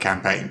Kickstarter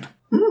campaign.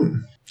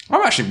 I'm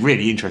actually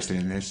really interested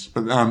in this,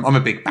 but I'm a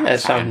big Bat fan. It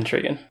sounds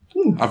intriguing.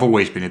 I've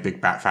always been a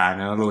big Bat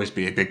fan, and I'll always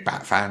be a big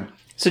Bat fan.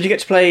 So do you get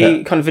to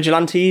play kind of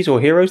vigilantes or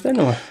heroes then?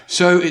 Or?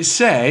 So it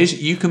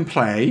says you can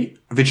play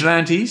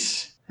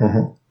vigilantes,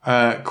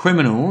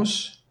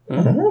 criminals,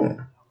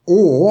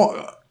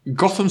 or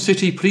Gotham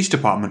City Police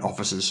Department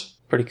officers.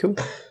 Pretty cool.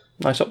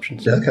 Nice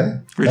options.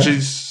 Okay. Which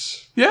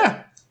is,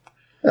 I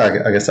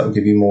guess that would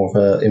give you more of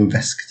an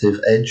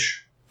investigative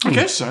edge. I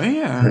guess so,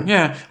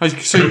 yeah.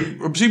 So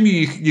I'm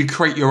assuming you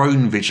create your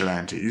own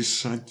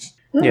vigilantes.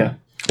 Yeah.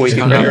 Or you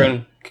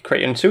can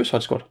create your own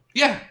Suicide Squad.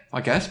 Yeah,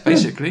 I guess,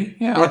 basically.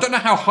 Yeah. I don't know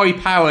how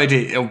high-powered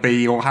it'll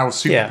be or how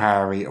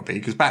super-powery it'll be,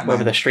 because Batman...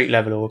 Whether they're street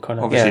level or kind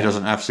of... obviously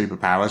doesn't have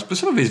superpowers, but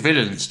some of his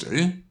villains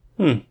do,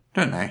 don't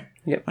they?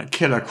 Yep. Like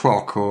Killer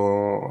Croc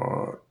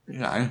or,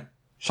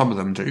 some of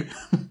them do.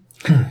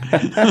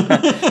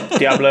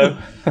 Diablo.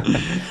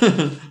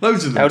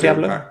 Loads of them El do.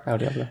 Diablo.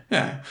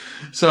 Yeah.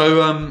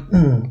 So,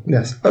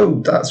 yes.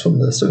 Oh, that's from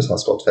the Suicide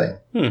Squad thing.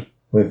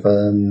 With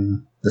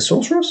the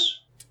Sorceress.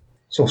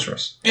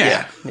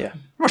 Yeah.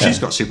 Well, she's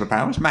got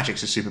superpowers.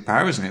 Magic's a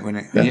superpower, isn't it?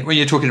 When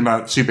you're talking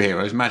about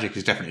superheroes, magic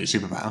is definitely a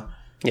superpower.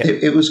 Yeah.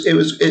 It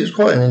was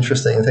quite an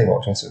interesting thing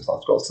watching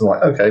Suicide Squad. So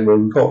like, okay, well,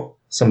 we've got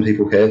some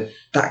people here.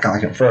 That guy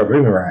can throw a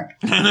boomerang.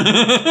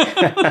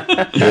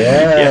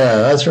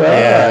 That's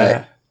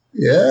right.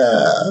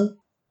 Yeah.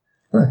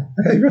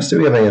 Okay, Russ, do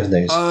we have any other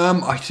news?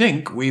 I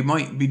think we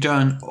might be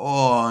done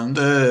on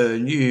the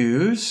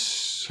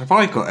news. Have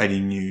I got any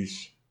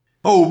news?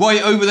 Oh,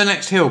 my Over the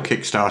Next Hill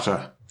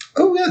Kickstarter.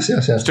 Oh, yes.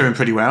 It's doing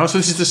pretty well. So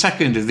this is the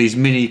second of these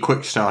mini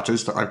quick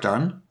starters that I've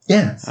done.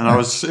 Yes. And it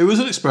was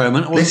an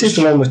experiment. This is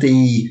the one with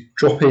the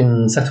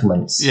drop-in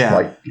settlements. Yeah.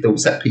 Like little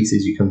set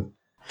pieces you can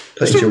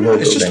put into your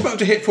world It's just building. about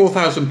to hit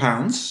 £4,000.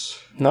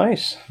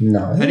 Nice.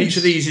 Nice. And each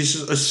of these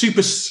is a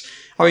super...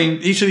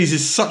 each of these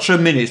is such a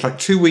mini. It's like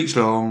 2 weeks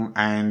long,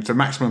 and the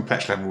maximum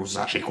pledge level is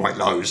actually quite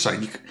low. So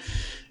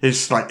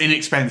it's like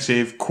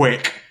inexpensive,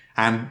 quick,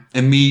 and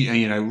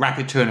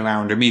rapid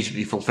turnaround,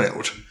 immediately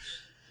fulfilled.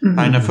 Mm-hmm.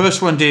 And the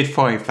first one did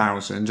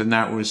 5,000, and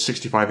that was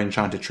 65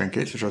 enchanted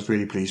trinkets, which I was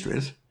really pleased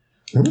with.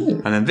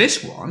 And then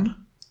this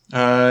one,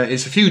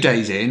 it's a few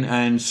days in,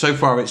 and so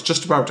far it's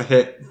just about to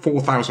hit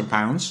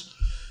 £4,000.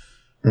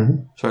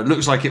 So it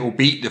looks like it will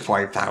beat the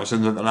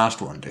 5,000 that the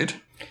last one did.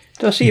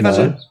 Did I see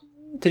you've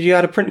did you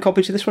add a print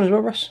copy to this one as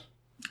well, Russ?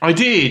 I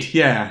did,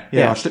 yeah.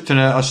 Yeah. I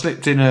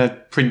slipped in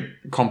a print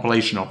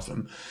compilation of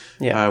them,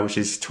 which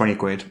is 20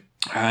 quid.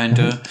 And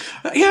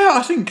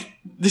I think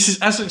this is,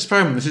 as an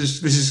experiment,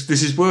 this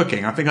is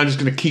working. I think I'm just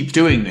going to keep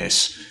doing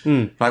this,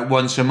 like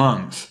once a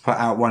month. Put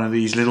out one of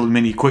these little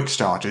mini quick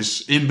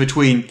starters in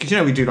between, because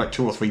we do like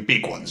 2 or 3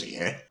 big ones a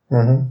year.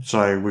 Mm-hmm.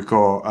 So we've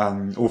got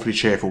Awfully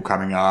Cheerful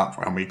coming up,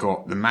 and we've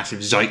got the massive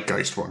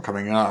Zeitgeist one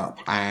coming up,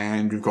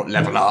 and we've got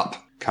Level Up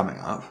coming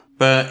up.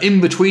 But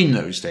in between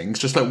those things,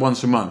 just like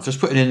once a month, just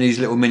putting in these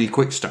little mini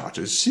quick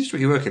starters seems to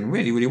be working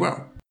really, really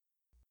well.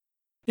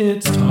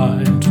 It's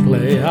time to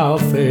play our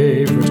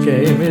favourite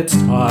game. It's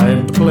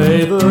time to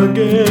play the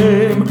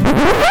game.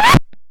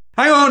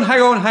 Hang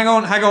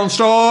on.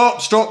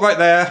 Stop right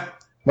there.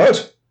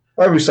 What?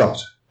 Why have we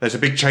stopped? There's a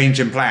big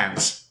change in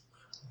plans.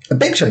 A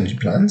big change in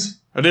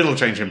plans? A little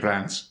change in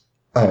plans.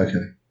 Oh,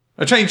 okay.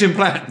 A change in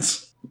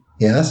plans.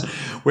 Yes?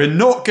 We're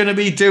not going to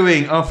be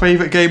doing our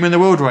favourite game in the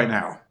world right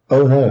now.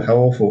 Oh no, how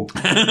awful.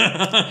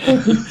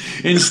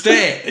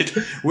 Instead,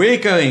 we're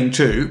going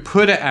to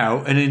put it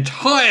out an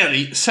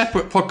entirely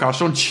separate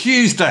podcast on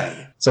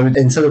Tuesday. So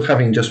instead of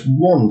having just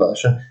one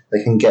version,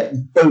 they can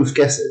get both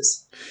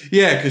guesses.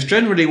 Yeah, because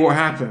generally what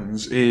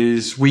happens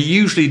is we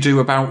usually do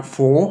about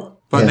 4,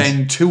 but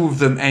then 2 of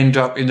them end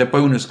up in the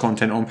bonus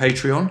content on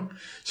Patreon.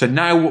 So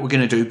now what we're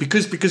going to do,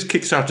 because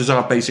Kickstarters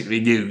are basically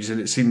news, and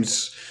it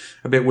seems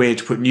a bit weird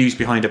to put news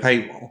behind a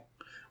paywall,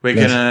 we're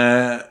going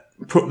to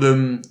put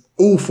them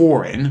all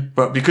 4 in,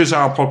 but because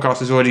our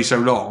podcast is already so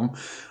long,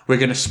 we're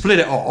going to split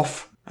it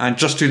off and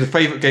just do the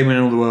favourite game in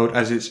all the world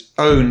as its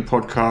own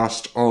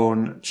podcast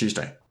on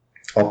Tuesday.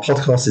 Our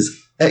podcast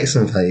is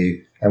excellent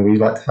value, and we'd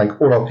like to thank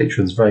all our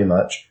patrons very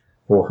much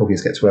for helping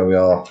us get to where we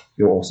are.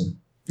 You're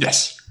awesome.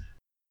 Yes.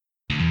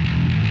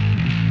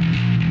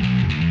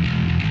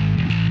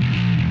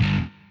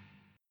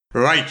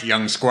 Right,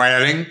 young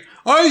squireling.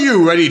 Are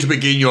you ready to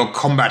begin your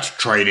combat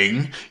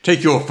training?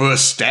 Take your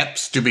first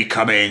steps to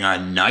becoming a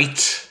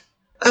knight?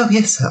 Oh,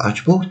 yes, Sir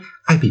Archibald.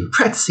 I've been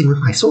practicing with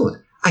my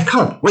sword. I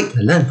can't wait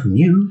to learn from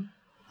you.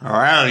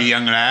 Well,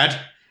 young lad,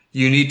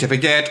 you need to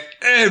forget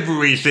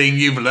everything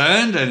you've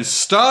learned and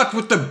start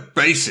with the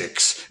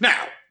basics.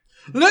 Now,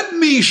 let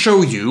me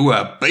show you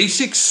a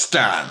basic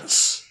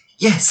stance.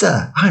 Yes,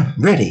 sir, I'm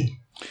ready.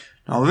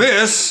 Now,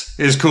 this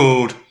is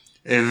called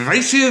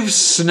evasive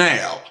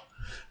snail.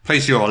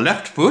 Place your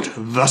left foot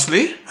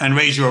thusly and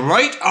raise your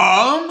right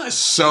arm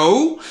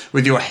so,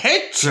 with your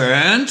head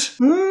turned.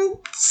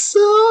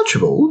 Sir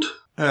Archibald?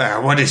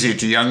 What is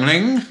it,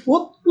 youngling?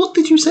 What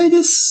did you say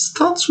this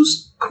stance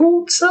was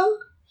called, sir?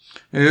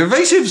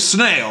 Evasive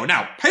snail.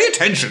 Now, pay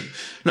attention.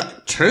 Now,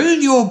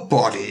 turn your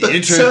body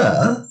into...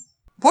 Sir?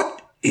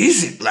 What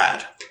is it,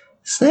 lad?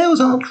 Snails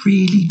aren't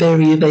really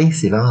very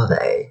evasive, are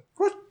they?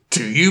 What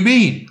do you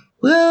mean?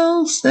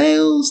 Well,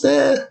 snails,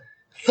 they're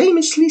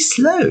famously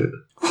slow.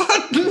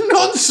 What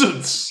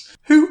nonsense!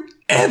 Who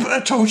ever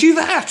told you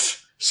that?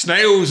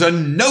 Snails are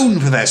known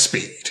for their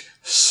speed.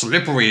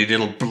 Slippery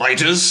little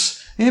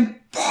blighters.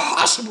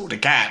 Impossible to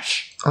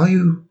catch. Are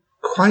you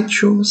quite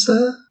sure,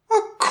 sir?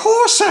 Of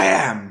course I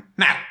am.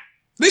 Now,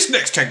 this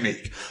next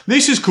technique.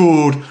 This is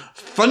called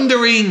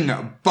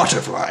Thundering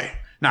Butterfly.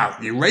 Now,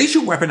 you raise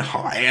your weapon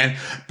high and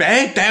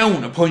bear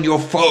down upon your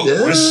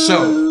foes,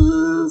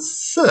 so...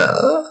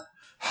 Sir?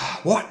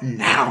 What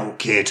now,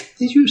 kid?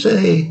 Did you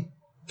say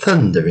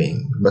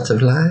thundering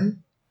butterfly?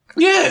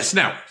 Yes,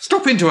 now,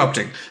 stop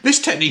interrupting. This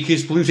technique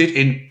is rooted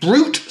in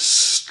brute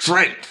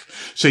strength.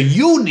 So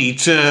you'll need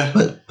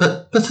to...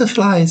 But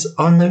butterflies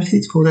are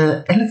noted for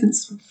their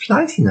elegance and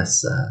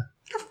flightiness, sir.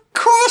 Of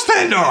course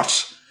they're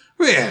not!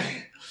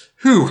 Really?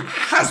 Who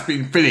has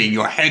been filling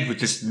your head with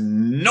this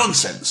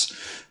nonsense?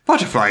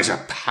 Butterflies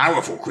are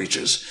powerful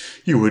creatures.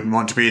 You wouldn't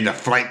want to be in the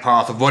flight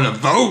path of one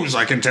of those,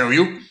 I can tell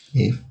you.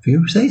 If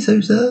you say so,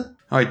 sir.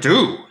 I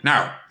do.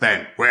 Now,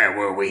 then, where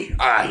were we?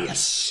 Ah,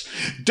 yes.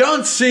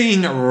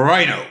 Dancing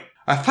Rhino.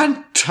 A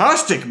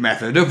fantastic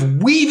method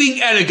of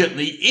weaving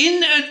elegantly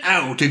in and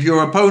out of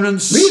your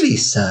opponent's... Really,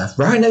 sir,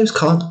 rhinos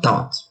can't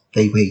dance.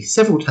 They weigh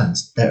several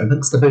tons. They're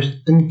amongst the most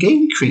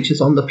ungainly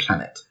creatures on the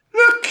planet.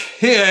 Look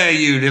here,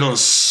 you little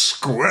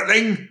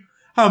squirtling.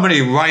 How many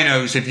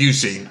rhinos have you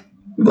seen?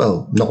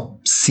 Well,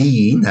 not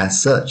seen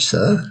as such,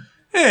 sir.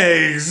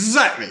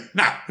 Exactly.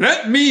 Now,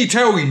 let me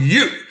tell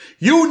you,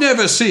 you'll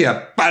never see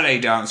a ballet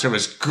dancer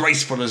as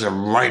graceful as a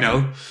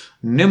rhino.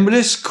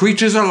 Nimblest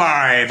creatures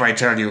alive, I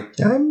tell you.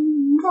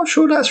 I'm not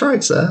sure that's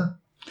right, sir.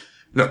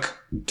 Look,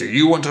 do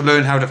you want to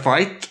learn how to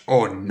fight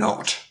or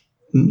not?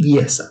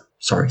 Yes, sir.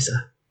 Sorry,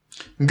 sir.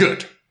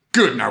 Good.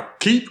 Good. Now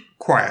keep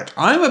quiet.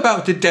 I'm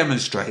about to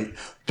demonstrate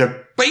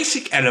the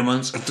basic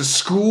elements of the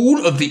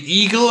School of the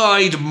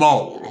Eagle-Eyed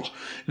Mole.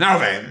 Now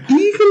then.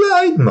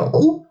 Eagle-eyed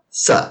mole?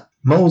 Sir,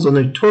 moles are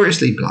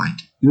notoriously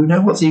blind. You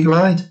know what's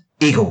eagle-eyed?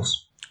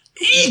 Eagles.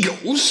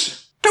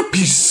 Eagles? Don't be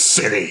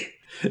silly.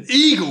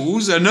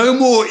 Eagles are no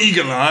more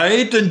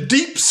eagle-eyed than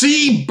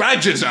deep-sea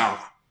badgers are.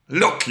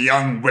 Look,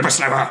 young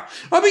whippersnapper,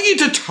 I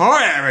begin to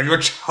tire of your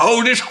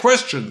childish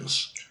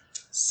questions.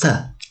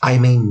 Sir, I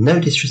mean no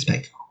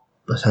disrespect,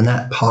 But on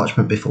that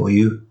parchment before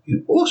you,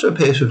 you also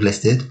appear to have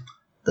listed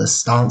the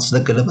stance of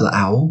the gullible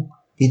owl,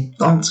 the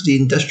advance of the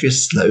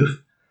industrious sloth,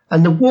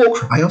 and the war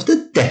cry of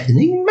the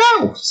deafening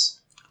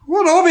mouse.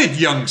 What of it,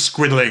 young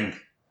squidling?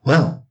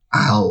 Well,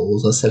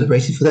 owls are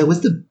celebrated for their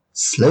wisdom,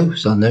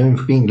 sloths are known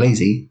for being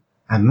lazy,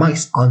 and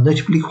mice are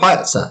notably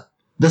quiet, sir.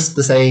 Thus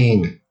the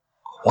saying,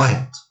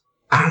 quiet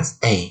as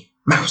a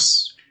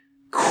mouse.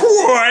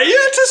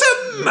 Quiet as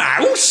a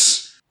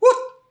mouse? What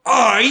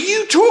are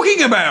you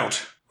talking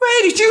about?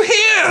 Where did you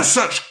hear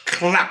such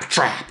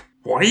claptrap?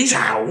 Wise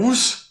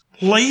owls?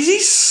 Lazy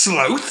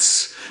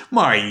sloths?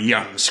 My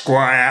young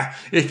squire,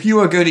 if you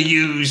are going to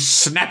use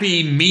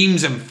snappy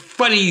memes and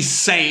funny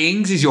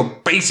sayings as your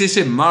basis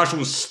in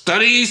martial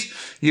studies,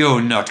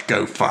 you'll not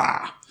go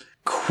far.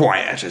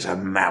 Quiet as a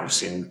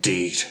mouse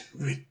indeed.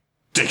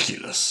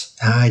 Ridiculous.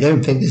 I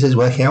don't think this is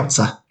working out,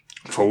 sir.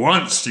 For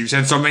once, you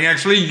said something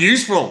actually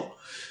useful.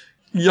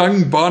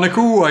 Young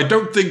Barnacle, I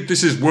don't think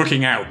this is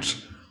working out.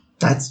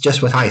 That's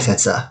just what I said,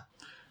 sir.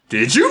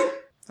 Did you?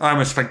 I'm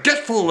as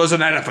forgetful as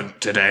an elephant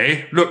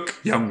today. Look,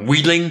 young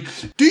weedling,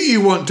 do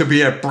you want to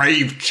be a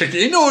brave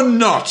chicken or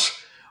not?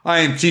 I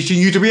am teaching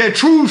you to be a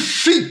true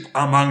sheep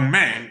among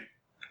men.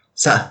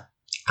 Sir,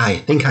 I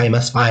think I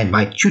must find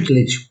my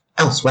tutelage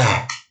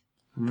elsewhere.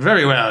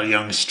 Very well,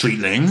 young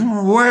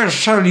streetling. Where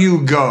shall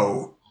you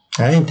go?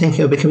 I'm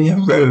thinking of becoming a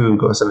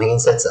rogue or something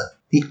instead, sir.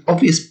 The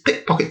obvious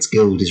pickpockets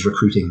guild is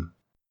recruiting.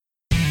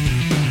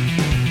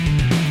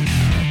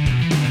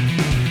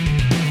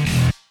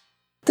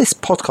 This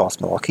podcast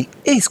malarkey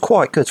is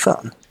quite good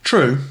fun.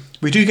 True.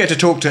 We do get to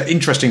talk to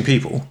interesting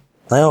people.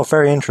 They are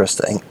very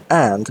interesting,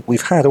 and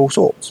we've had all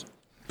sorts.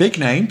 Big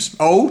names,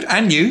 old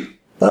and new.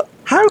 But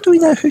how do we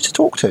know who to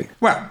talk to?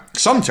 Well,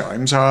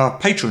 sometimes our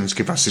patrons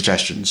give us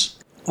suggestions.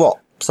 What,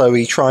 so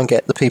we try and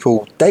get the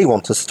people they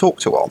want us to talk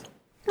to on?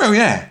 Oh,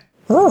 yeah.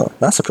 Oh,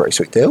 that's a pretty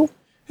sweet deal.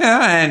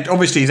 Yeah, and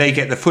obviously they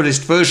get the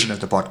fullest version of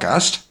the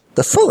podcast.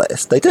 The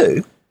fullest, they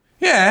do?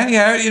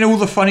 Yeah, you know, all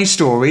the funny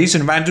stories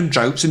and random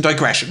jokes and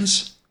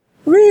digressions.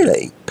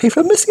 Really?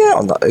 People are missing out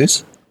on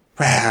those?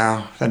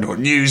 Well, they're not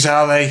news,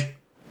 are they?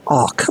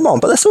 Oh, come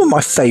on, but they're some of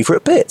my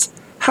favourite bits.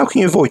 How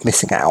can you avoid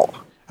missing out?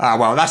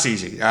 Well, that's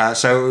easy.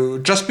 So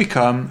just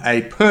become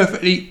a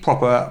perfectly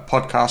proper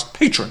podcast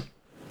patron.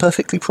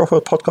 Perfectly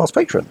proper podcast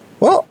patron?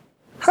 What?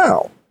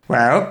 How?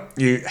 Well,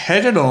 you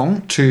head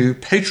along to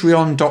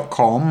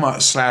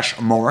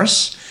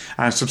patreon.com/Morris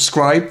and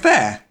subscribe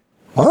there.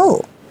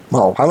 Oh,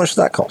 well, how much does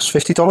that cost?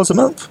 $50 a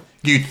month?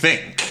 You'd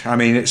think. I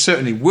mean, it's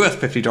certainly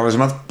worth $50 a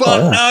month,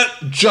 but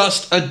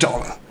just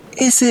 $1.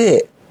 Is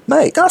it?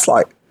 Mate, that's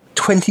like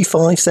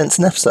 25 cents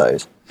an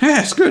episode.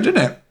 Yeah, it's good, isn't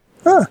it?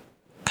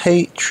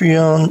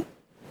 Patreon.com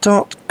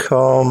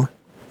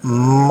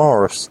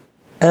Morris.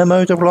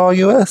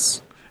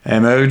 MORRUS.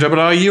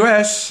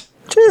 MORRUS.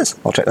 Cheers,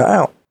 I'll check that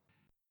out.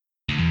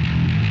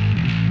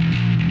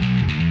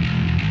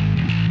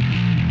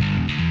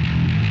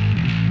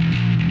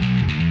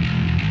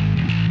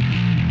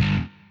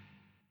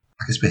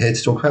 I guess we're here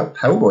to talk about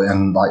Hellboy,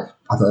 and I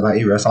don't know about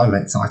you, Russ, I'm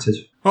excited.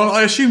 Well,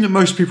 I assume that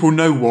most people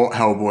know what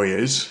Hellboy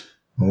is.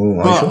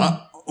 Oh,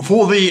 But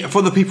for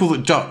the people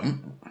that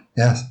don't,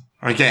 yes.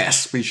 I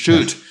guess we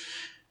should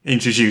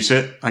introduce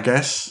it, I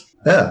guess.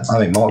 Yeah, I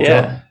mean, Mark,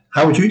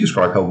 how would you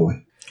describe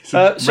Hellboy?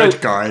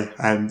 Red guy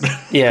and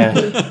yeah,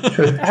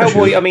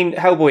 Hellboy. I mean,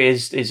 Hellboy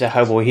is a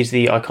Hellboy. He's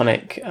the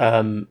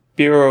iconic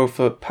Bureau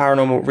for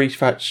Paranormal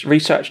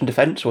Research and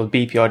Defense, or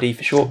BPRD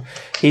for short.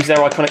 He's their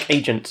iconic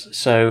agent.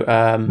 So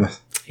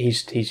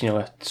he's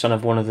a son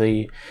of one of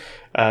the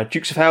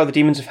Dukes of Hell, the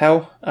Demons of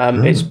Hell.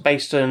 It's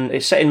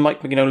set in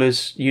Mike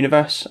Mignola's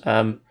universe,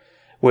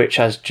 which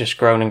has just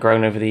grown and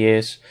grown over the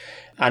years.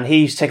 And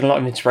he's taken a lot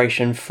of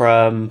inspiration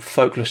from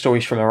folklore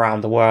stories from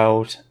around the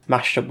world,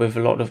 mashed up with a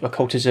lot of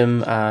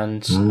occultism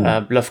and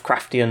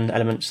Lovecraftian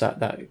elements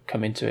that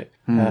come into it.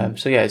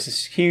 So yeah, it's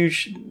this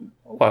huge,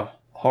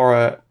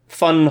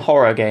 fun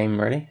horror game,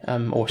 really.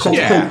 Or Pulp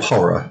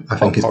horror, I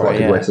think, is quite a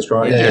good way to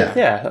describe it.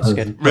 Yeah, that's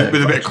good.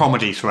 With a bit of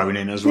comedy thrown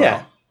in as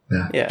well.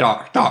 Yeah.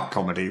 Dark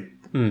comedy,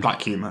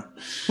 black humour.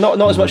 Not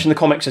as much in the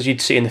comics as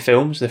you'd see in the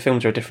films. The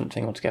films are a different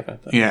thing altogether.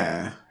 But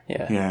Yeah.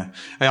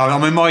 I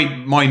mean,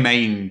 my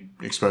main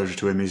exposure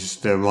to him is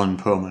the Ron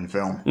Perlman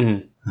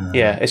film.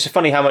 Yeah, it's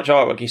funny how much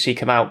artwork you see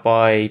come out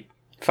by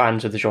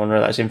fans of the genre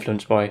that is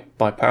influenced by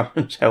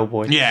Perlman's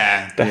Hellboy.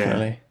 Yeah,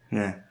 definitely.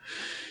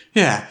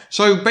 Yeah.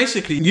 So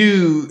basically,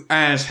 you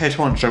as head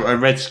honcho at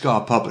Red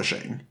Scar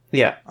Publishing,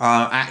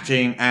 are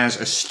acting as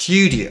a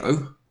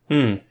studio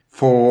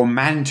for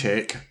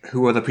Mantic,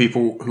 who are the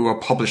people who are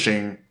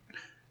publishing,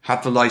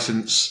 have the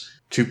license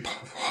to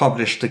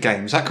publish the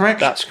game. Is that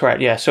correct? That's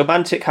correct, yeah. So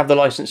Mantic have the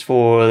license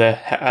for the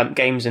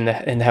games in the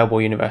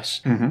Hellboy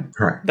universe.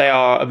 Correct. They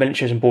are a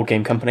miniatures and board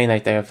game company.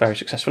 They are very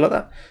successful at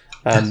that.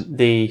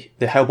 The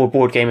Hellboy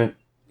board game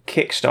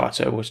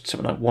Kickstarter was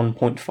something like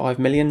 £1.5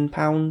 million.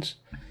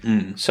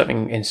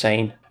 Something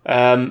insane.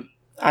 And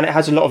it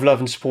has a lot of love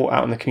and support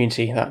out in the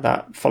community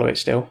that follow it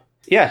still.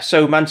 Yeah,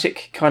 so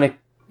Mantic kind of...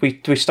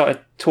 We started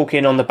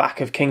talking on the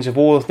back of Kings of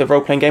War, the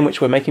role-playing game which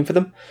we're making for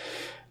them.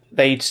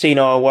 they'd seen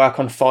our work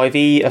on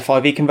 5e, a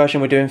 5e conversion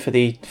we're doing for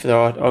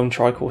our own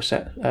Tricore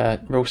set,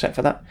 rule set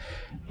for that,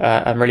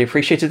 and really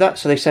appreciated that.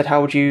 So they said,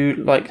 how would you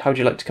like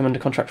to come under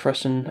contract for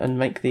us and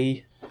make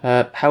the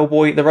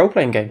Hellboy the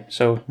role-playing game?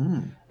 So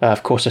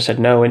of course I said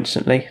no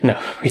instantly.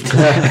 No, we didn't.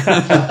 Left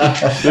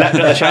at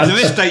the chance. As of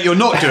this date, you're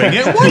not doing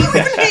it. Why are you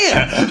even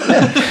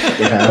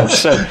here?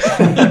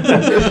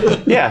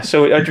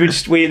 So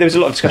there was a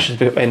lot of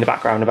discussions in the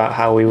background about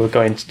how we were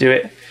going to do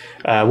it,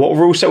 what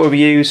rule set would we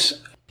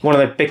use. One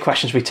of the big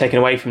questions we've taken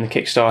away from the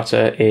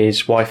Kickstarter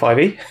is why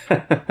 5e.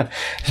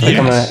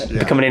 It's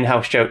become an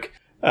in-house joke.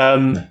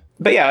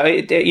 But yeah,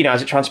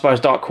 as it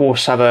transpires, Dark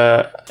Horse have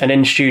an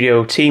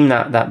in-studio team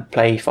that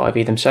play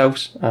 5e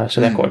themselves,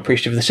 so they're quite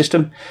appreciative of the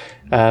system.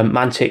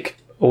 Mantic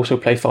also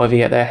play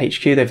 5e at their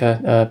HQ. They've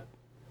a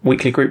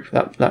weekly group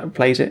that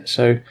plays it.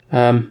 So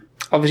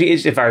obviously,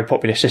 it's a very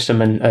popular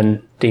system,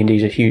 and D&D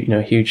is a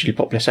hugely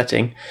popular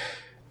setting.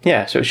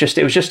 Yeah, so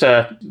it was just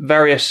a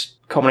various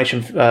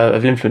combination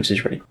of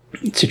influences really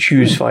to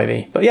choose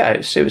 5e. But yeah,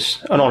 it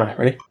was an honour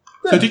really.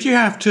 So did you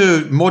have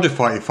to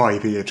modify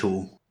 5e at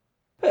all?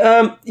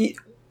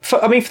 For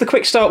the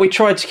quick start, we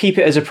tried to keep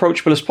it as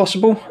approachable as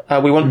possible.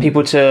 We want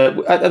people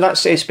to.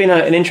 It's been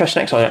an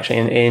interesting exercise actually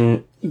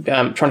in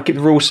trying to keep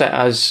the rule set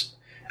as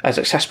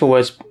accessible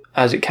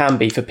as it can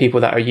be for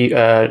people that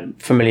are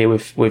familiar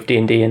with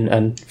D&D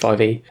and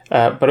 5e,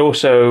 but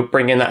also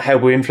bring in that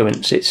Hellboy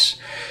influence. It's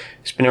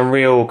been a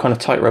real kind of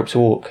tightrope to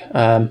walk.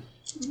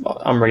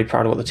 I'm really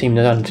proud of what the team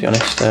has done, to be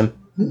honest.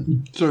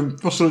 So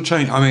what sort of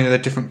change? I mean, are there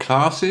different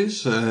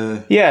classes?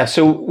 Yeah,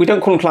 so we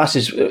don't call them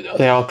classes.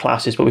 They are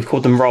classes, but we've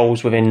called them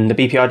roles within the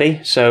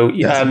BPRD. So,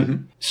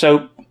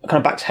 so kind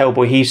of back to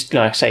Hellboy. He's,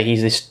 like I say,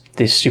 he's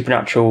this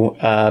supernatural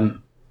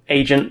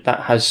agent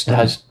that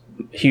has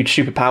huge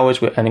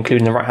superpowers, and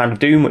including the right hand of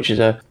Doom, which is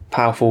a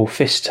powerful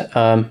fist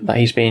that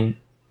has been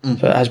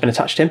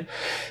attached to him.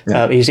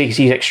 He's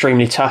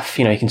extremely tough.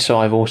 He can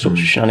survive all sorts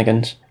of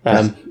shenanigans.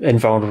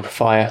 Invulnerable to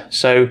fire.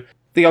 So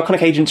the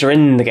Arconic agents are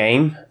in the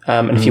game,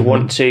 and if you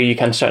want to, you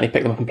can certainly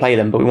pick them up and play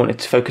them, but we wanted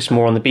to focus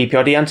more on the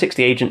BPRD antics,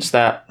 the agents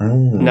that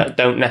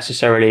don't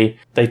necessarily,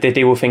 they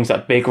deal with things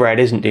that Big Red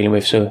isn't dealing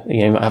with, so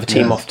you might have a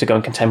team off to go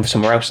and contend with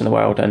somewhere else in the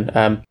world,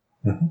 and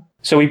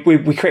so we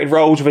created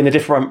roles within the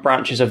different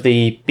branches of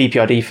the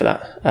BPRD for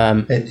that.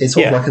 It's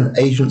sort of like an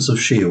Agents of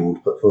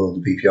S.H.I.E.L.D., but for the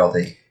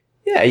BPRD.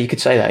 Yeah, you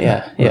could say that,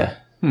 yeah.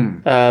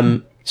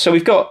 So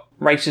we've got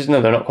races,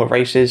 no, they're not called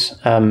races.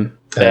 You've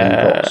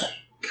got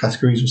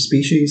categories of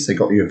species. They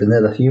got your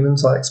vanilla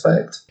humans, I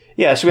expect.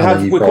 Yeah, so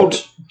we've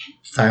got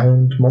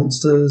found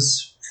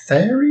monsters,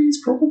 fairies,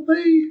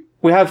 probably.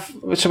 We have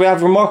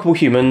remarkable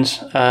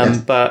humans,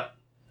 but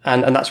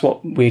and that's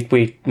what we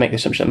make the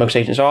assumption that most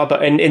agents are.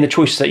 But in the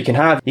choices that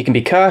you can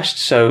be cursed.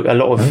 So a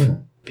lot of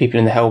people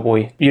in the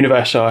Hellboy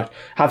universe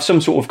have some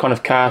sort of kind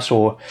of curse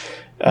or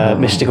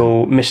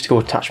mystical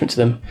attachment to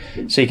them.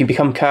 So you can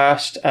become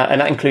cursed, and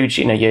that includes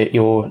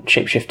your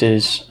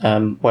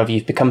shapeshifters, whether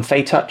you've become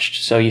Fey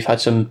touched, so you've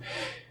had some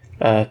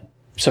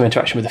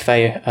interaction with the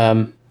Fey,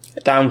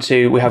 down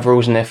to we have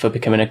rules in there for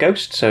becoming a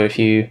ghost. So if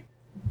you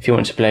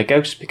want to play a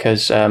ghost,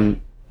 because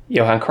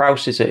Johann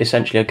Kraus is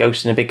essentially a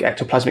ghost in a big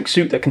ectoplasmic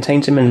suit that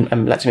contains him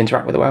and lets him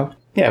interact with the world.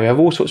 Yeah, we have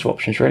all sorts of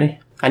options really.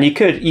 And you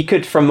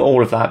could from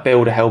all of that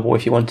build a Hellboy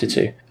if you wanted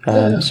to.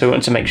 So we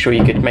wanted to make sure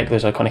you could make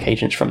those iconic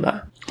agents from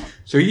that.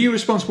 So are you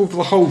responsible for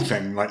the whole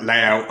thing, like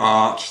layout,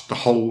 art, the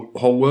whole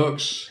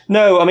works?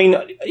 No, I mean,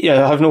 I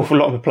have an awful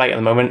lot on my plate at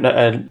the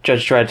moment.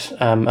 Judge Dredd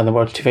and the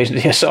World 2000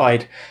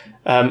 aside.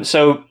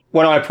 So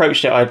when I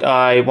approached it,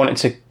 I wanted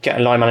to get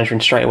a line manager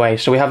in straight away.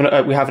 So we have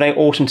an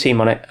awesome team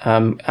on it,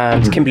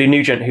 and Kimberly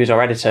Nugent, who's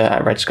our editor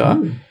at Red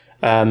Scar,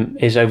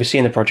 is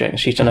overseeing the project.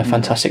 She's done a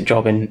fantastic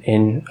job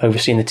in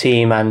overseeing the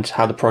team and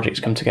how the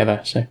project's come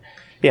together. So.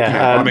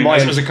 Yeah, I mean,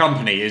 as a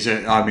company, is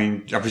it? I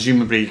mean,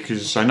 presumably,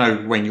 because I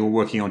know when you're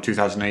working on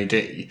 2000 AD,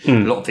 a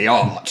lot of the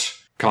art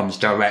comes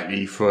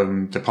directly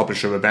from the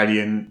publisher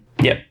Rebellion.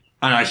 Yep.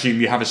 And I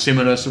assume you have a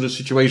similar sort of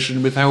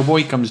situation with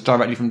Hellboy. It comes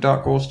directly from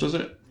Dark Horse, does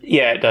it?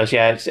 Yeah, it does.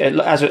 Yeah,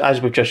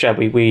 as we've just said,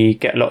 we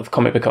get a lot of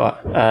comic book art,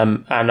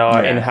 and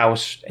our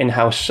in-house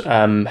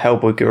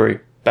Hellboy guru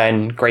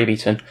Ben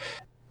Graveeton,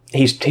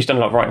 he's done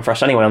a lot of writing for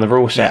us anyway on the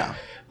rule set. Yeah.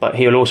 But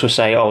he'll also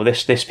say,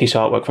 this piece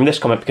of artwork from this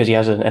comic, because he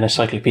has an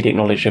encyclopedic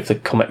knowledge of the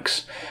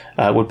comics,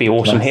 would be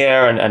awesome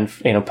here,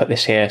 and put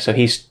this here. So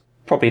he's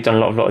probably done a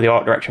lot of the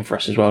art direction for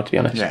us as well, to be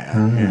honest.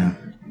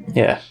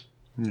 Yeah.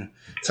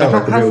 Sounds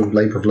like a real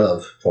labour of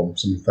love from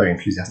some very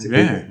enthusiastic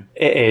people.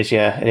 It is,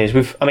 yeah, it is.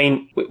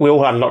 We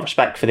all had a lot of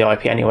respect for the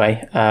IP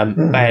anyway.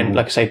 Ben,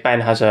 like I say,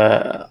 Ben has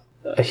a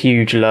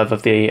huge love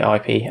of the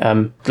IP,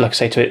 like I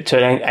say,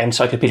 to an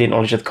encyclopedic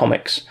knowledge of the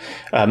comics,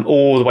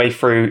 all the way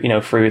through the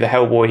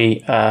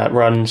Hellboy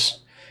runs,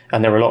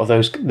 and there were a lot of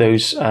those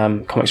comics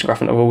and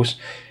graphic novels,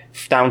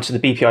 down to the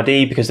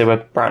BPRD, because there were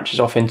branches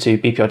off into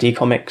BPRD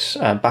comics,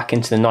 back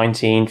into the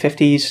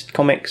 1950s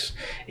comics.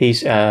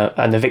 He's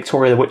and the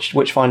Victoria the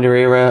Witchfinder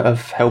era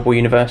of Hellboy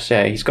universe.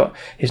 Yeah, he's got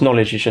his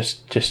knowledge is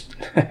just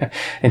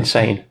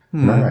insane.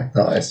 Right,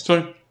 nice.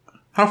 So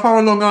How far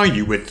along are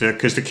you with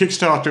because the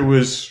Kickstarter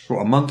was,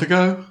 a month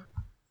ago?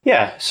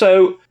 Yeah,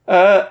 so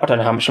I don't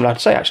know how much I'm allowed to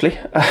say, actually.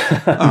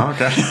 Oh,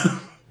 okay.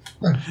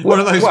 One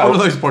of those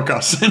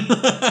podcasts.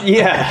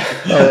 Yeah.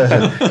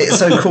 It's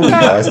so cool,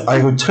 guys.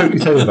 I would totally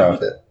tell you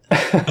about it.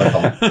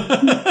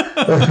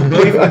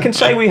 I can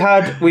say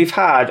we've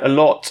had a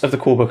lot of the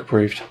core book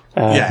approved.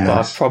 But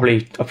I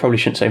probably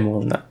shouldn't say more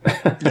than that.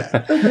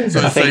 Yeah.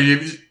 So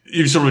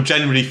you've sort of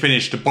generally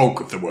finished the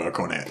bulk of the work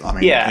on it. I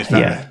mean, yeah. It's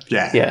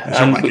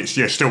not like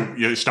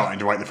you're starting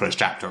to write the first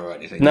chapter or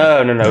anything.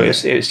 No.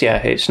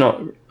 It's not.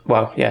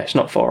 Well, yeah, it's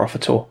not far off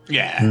at all.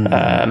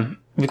 Yeah.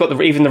 We've got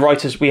even the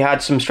writers. We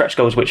had some stretch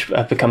goals which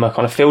have become a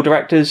kind of field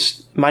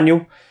director's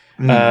manual.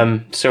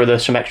 So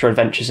there's some extra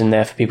adventures in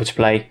there for people to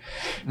play.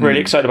 Really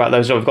excited about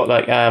those. So we've got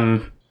like.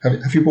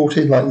 Have you brought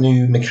in like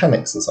new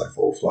mechanics and so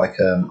forth? Like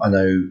I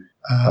know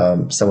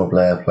Summer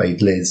Blair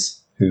played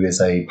Liz, who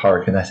is a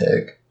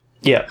pyrokinetic.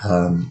 Yeah.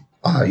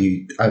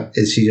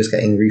 Is she just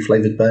getting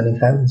reflavoured burning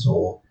hands,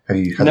 or have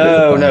you? Had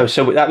No.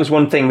 So that was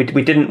one thing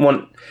we didn't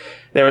want.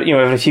 There are, we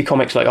have a few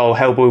comics like,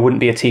 Hellboy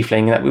wouldn't be a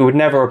tiefling. That we would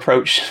never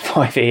approach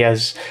 5e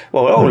as,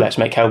 let's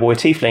make Hellboy a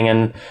tiefling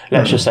and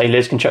let's just say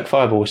Liz can chuck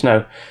fireballs.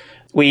 No.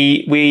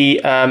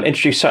 We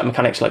introduced certain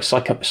mechanics like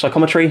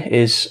psychometry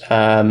is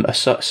a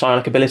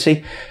psionic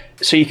ability.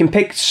 So you can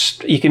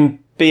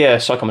be a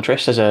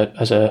psychometrist as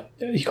a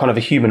kind of a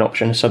human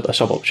option, a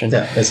sub option.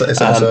 Yeah, it's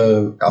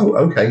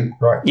okay,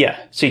 right. Yeah,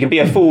 so you can be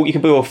a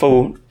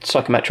full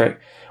psychometric.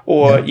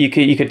 Or you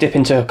could dip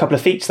into a couple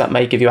of feats that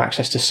may give you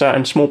access to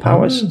certain small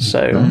powers.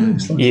 Again,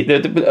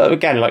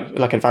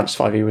 like Advanced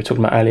 5e we were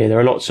talking about earlier, there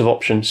are lots of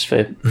options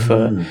for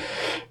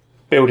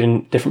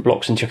building different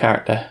blocks into your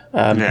character.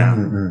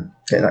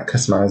 Get that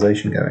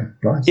customization going.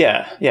 Nice.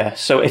 Yeah.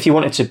 So if you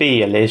wanted to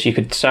be a Liz, you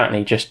could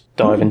certainly just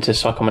dive into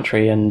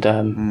psychometry and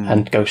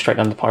go straight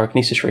down the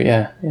pyrokinesis route.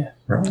 Yeah.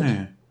 Right.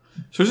 Yeah.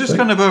 So is this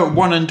kind of a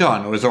one and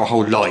done, or is there a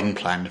whole line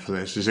planned for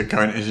this? Isn't it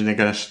going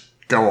to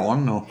go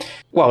on, or?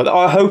 Well,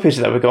 our hope is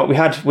that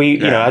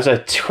as a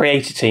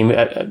creative team,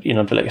 like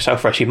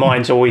yourself, Fresh, your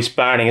mind's always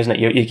burning, isn't it?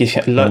 You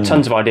get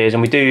tons of ideas,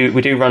 and we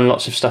do run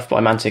lots of stuff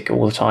by Mantic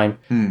all the time.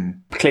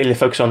 Clearly, the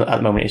focus on at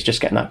the moment is just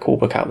getting that core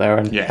book out there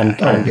and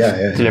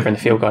delivering the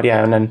field guide.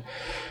 Yeah, and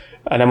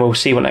then we'll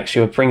see what next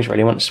year brings.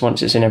 Really, once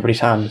it's in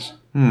everybody's hands.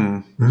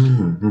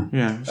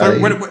 Yeah. So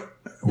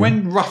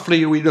when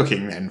roughly are we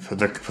looking then for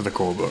the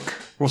core book?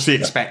 What's the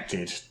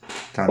expected?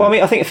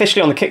 I think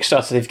officially on the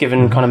Kickstarter they've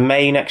given kind of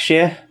May next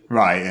year.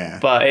 Right, yeah.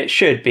 But it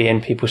should be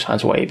in people's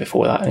hands way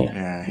before that.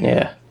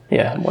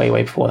 Yeah, way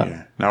before that.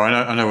 Yeah. No,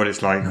 I know what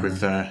it's like with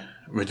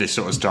this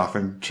sort of stuff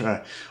and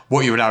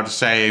what you're allowed to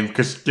say,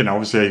 because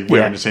obviously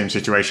we're in the same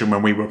situation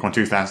when we work on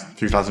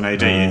 2000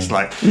 AD. It's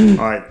like, all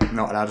right,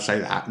 not allowed to say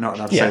that, not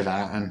allowed to say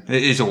that, and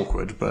it is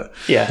awkward. But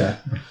yeah.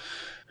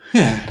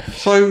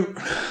 So.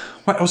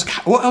 What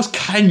else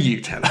can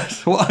you tell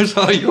us? What else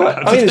are you allowed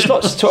to tell? There's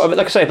lots to talk about.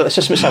 Like I say, but the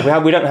system itself,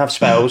 we don't have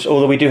spells,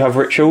 although we do have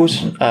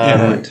rituals.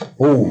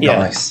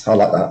 Nice. I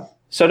like that.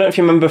 So I don't know if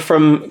you remember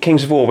from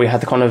Kings of War, we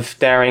had the kind of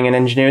daring and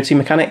ingenuity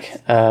mechanic,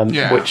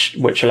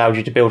 which allowed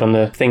you to build on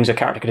the things a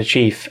character could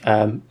achieve.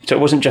 So it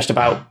wasn't just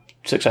about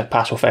success,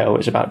 pass or fail, it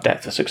was about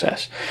depth of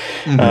success.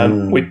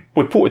 We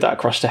ported that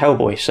across to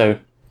Hellboy, so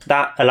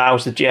that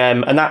allows the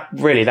GM, and that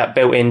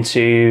built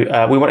into,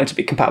 we wanted to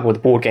be compatible with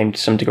the board game to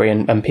some degree,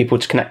 and people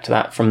to connect to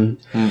that from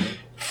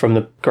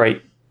the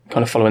great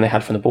kind of following they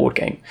had from the board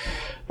game.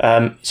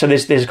 So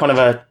there's kind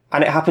of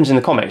and it happens in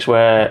the comics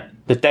where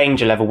the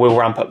danger level will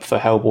ramp up for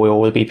Hellboy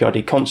or the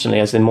BPRD constantly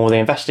as the more they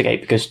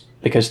investigate, because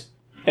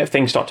if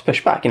things start to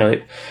push back,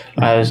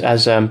 as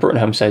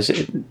Bruttenholm says,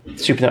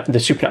 the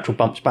supernatural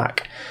bumps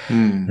back.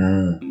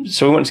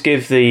 So we want to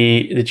give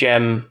the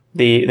GM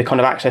the kind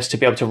of access to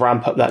be able to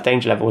ramp up that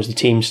danger level as the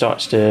team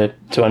starts to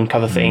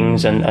uncover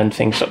things and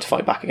things start to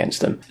fight back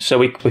against them. So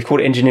we've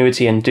called it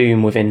ingenuity and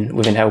doom within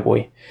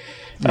Hellboy.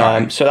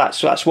 So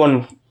that's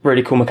one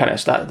really cool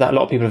mechanic that a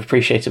lot of people have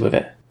appreciated with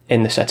it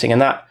in the setting,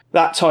 and that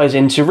ties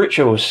into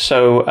rituals.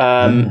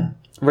 So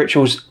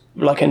rituals,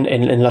 like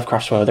in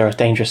Lovecraft's world, they're a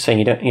dangerous thing.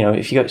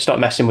 If you start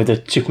messing with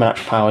the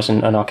supernatural powers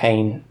and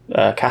arcane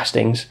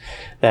castings,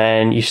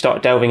 then you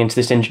start delving into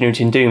this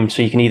ingenuity and doom.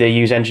 So you can either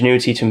use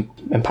ingenuity to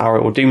empower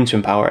it or doom to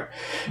empower it,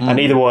 and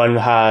either one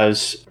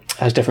has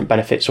different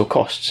benefits or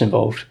costs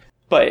involved.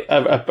 But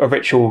a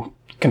ritual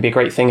can be a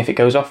great thing if it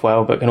goes off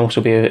well, but can also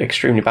be an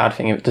extremely bad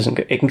thing if it doesn't.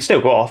 It can still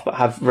go off, but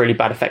have really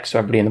bad effects to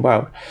everybody in the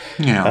world.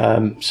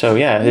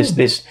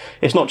 There's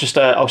it's not just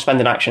I'll spend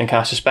an action and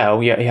cast a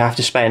spell. You have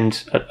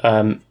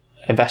to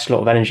invest a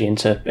lot of energy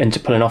into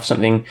pulling off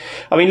something.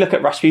 I mean, look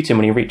at Rasputin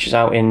when he reaches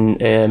out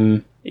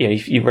in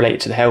if you relate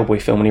it to the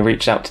Hellboy film, when he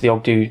reaches out to the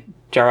Ogdu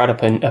Jarad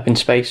up in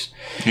space,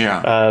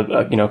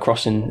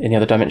 across in the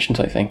other dimension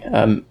type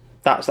thing.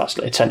 That's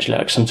essentially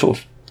like some sort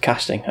of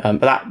casting.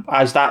 But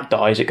as that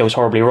dies, it goes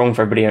horribly wrong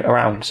for everybody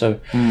around. So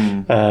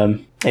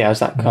as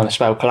that kind of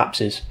spell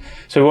collapses.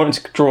 So we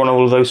wanted to draw on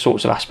all of those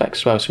sorts of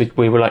aspects as well. So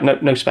we were like,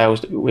 no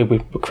spells. We were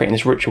creating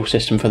this ritual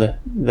system for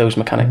those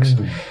mechanics.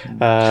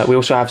 We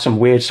also have some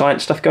weird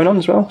science stuff going on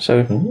as well.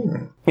 So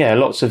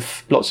lots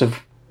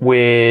of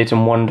weird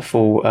and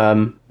wonderful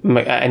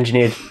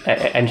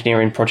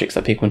engineering projects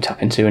that people can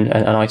tap into and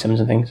items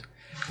and things.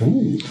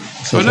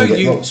 So I know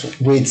you get lots of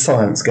weird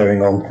science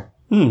going on.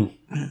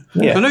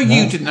 I know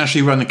you didn't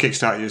actually run the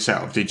Kickstarter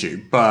yourself, did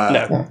you?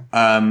 But no.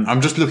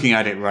 I'm just looking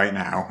at it right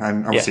now,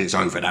 and obviously it's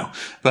over now.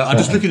 But I'm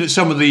just looking at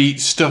some of the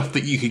stuff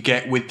that you could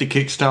get with the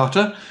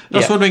Kickstarter. I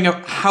was wondering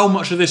how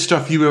much of this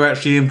stuff you were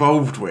actually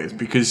involved with,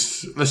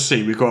 because let's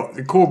see, we've got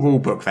the core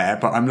rulebook there,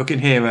 but I'm looking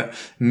here at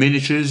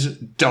miniatures,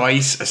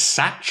 dice, a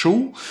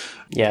satchel.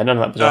 Yeah, none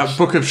of that was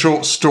book of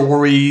short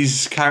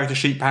stories, character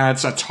sheet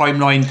pads, a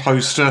timeline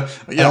poster,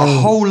 a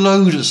whole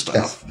load of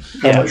stuff.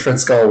 Yes. How much Red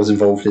Skull was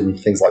involved in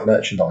things like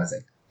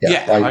merchandising?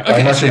 I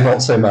imagine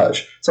not so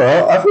much. So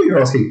I thought you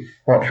were asking,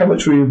 like, how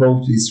much were you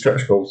involved in these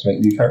stretch goals to make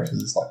new characters?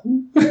 It's like,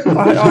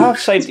 I have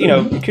to say,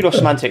 kudos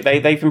to Mantic.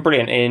 They've been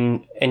brilliant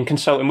in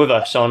consulting with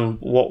us on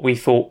what we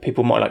thought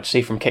people might like to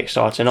see from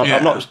Kickstarter. And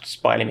I'm not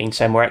by any means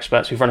saying we're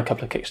experts. We've run a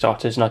couple of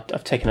Kickstarters, and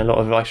I've taken a lot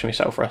of advice from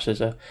yourself, Russ,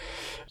 as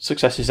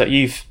successes that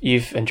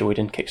you've enjoyed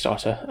in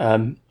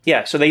Kickstarter.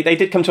 So they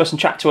did come to us and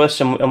chat to us,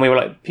 and we were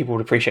like, people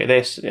would appreciate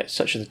this,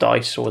 such as the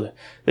dice or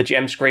the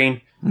GM screen.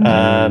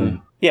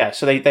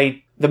 So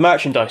they the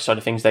merchandise side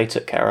of things they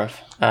took care of.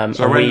 I'm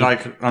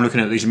looking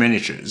at these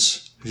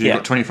miniatures.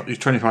 You've got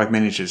 25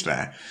 miniatures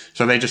there.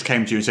 So they just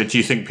came to you and said, do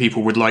you think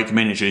people would like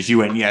miniatures? You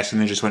went yes, and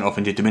then just went off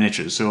and did the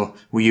miniatures. Or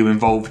were you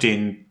involved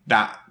in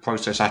that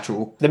process at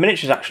all? The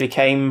miniatures actually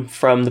came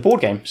from the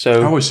board game.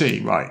 So I see,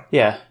 right.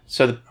 Yeah.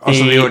 So so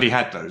they already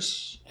had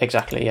those?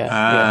 Exactly,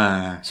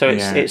 yeah. So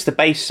it's the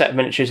base set of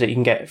miniatures that you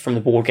can get from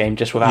the board game,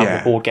 just without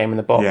the board game in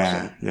the box.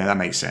 Yeah, that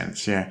makes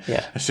sense,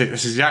 That's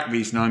exactly the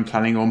reason I'm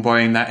planning on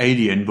buying that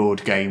Alien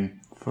board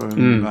game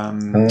from,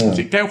 is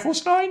it Gale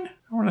Force 9,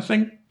 I want to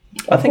think?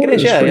 I think it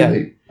is,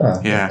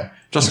 yeah.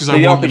 Just because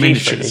I want the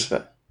miniatures.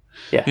 But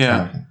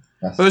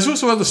But there's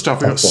also other stuff.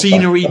 We've got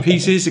scenery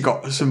pieces, we've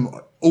got some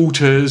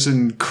altars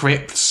and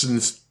crypts and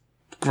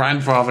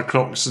grandfather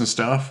clocks and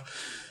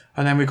stuff.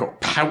 And then we've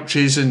got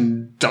pouches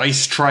and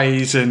dice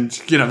trays, and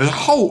there's a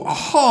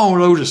whole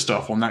load of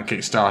stuff on that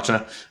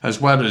Kickstarter, as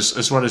well as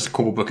the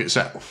core book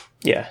itself.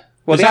 Yeah.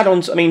 Well, the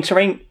add-ons. I mean,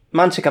 Terrain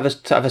Mantic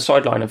have a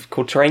sideline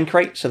called Terrain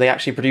Crate, so they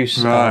actually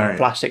produce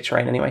plastic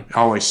terrain anyway.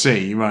 Oh, I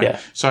see. Right. Yeah.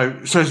 So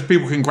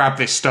people can grab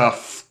this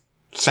stuff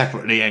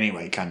separately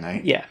anyway, can they?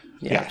 Yeah.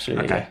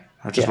 Absolutely. Okay.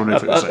 I just wondered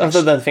if it was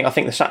other than I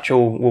think the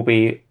satchel will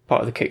be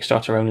part of the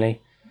Kickstarter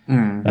only,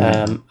 and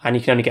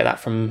you can only get that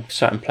from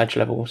certain pledge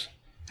levels.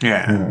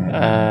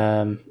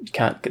 Yeah. You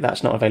can't.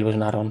 That's not available as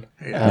an add-on.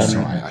 That's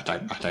all right.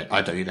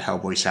 I don't need a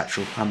Hellboy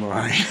satchel. I'm all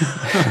right.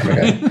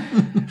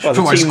 Well,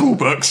 for my school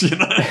books,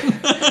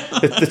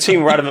 the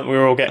team were adamant we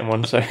were all getting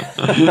one. So.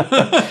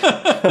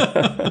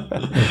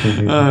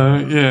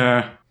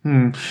 Yeah.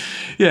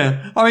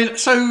 I mean,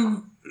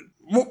 so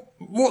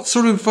what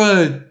sort of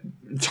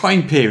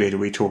time period are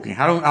we talking?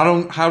 How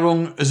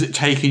long has it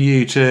taken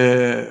you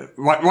to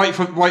right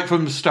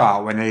from the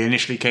start, when they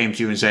initially came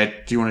to you and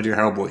said, "Do you want to do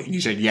Hellboy?" and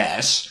you said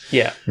yes.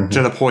 Yeah.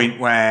 To the point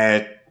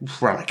where,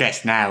 well, I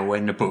guess now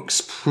when the book's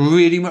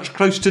pretty much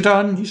close to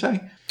done, you say.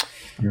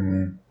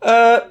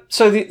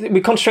 So we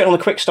concentrated on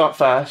the quick start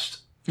first.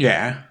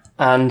 Yeah.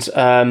 And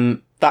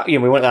that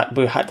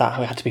we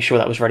had to be sure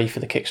that was ready for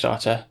the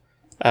Kickstarter.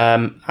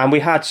 And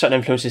we had certain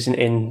influences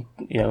in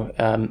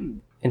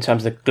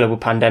terms of the global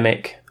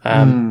pandemic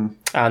and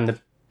the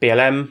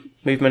BLM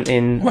movement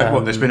in...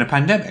 there's been a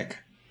pandemic?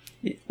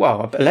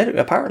 Well,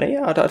 apparently,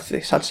 yeah.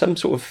 It's had some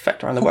sort of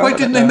effect around the world. Why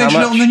didn't they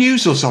mention it on the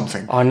news or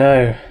something? I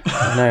know.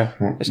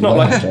 It's not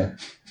like...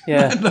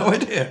 Yeah. I had no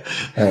idea.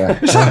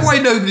 Is that why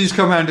nobody's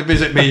come around to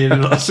visit me in the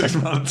last 6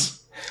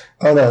 months?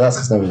 Oh, no, that's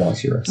because nobody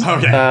likes you, Russ.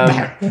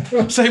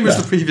 Okay. Same as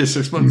the previous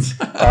 6 months.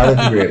 I don't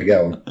think we're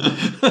going to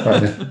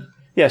go on.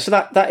 Yeah, so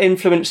that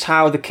influenced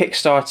how the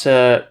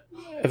Kickstarter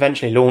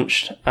eventually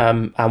launched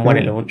and when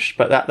it launched,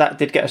 but that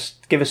did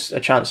give us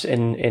a chance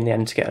in the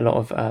end to get a lot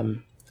of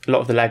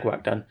the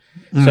legwork done.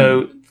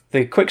 So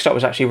the quick start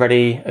was actually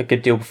ready a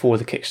good deal before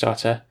the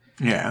Kickstarter.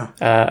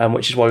 Yeah.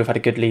 Which is why we've had a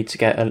good lead to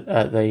get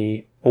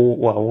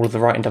all of the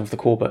writing done for the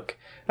core book.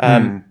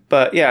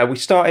 But yeah, we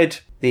started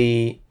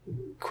the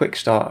quick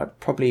start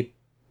probably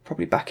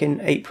back in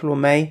April or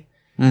May.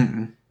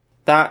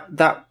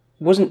 That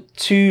wasn't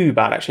too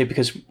bad actually,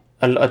 because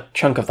a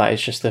chunk of that is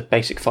just the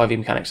basic 5e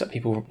mechanics that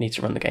people need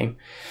to run the game.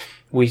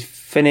 We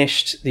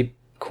finished the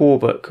core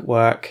book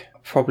work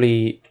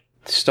probably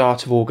the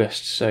start of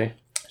August, so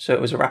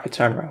it was a rapid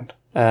turnaround.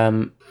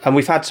 And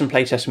we've had some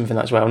playtesting within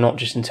that as well, not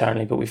just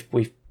internally, but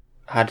we've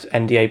had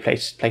NDA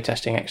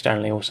playtesting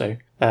externally also.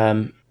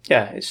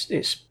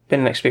 It's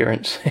been an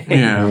experience.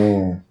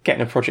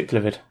 Getting a project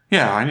delivered.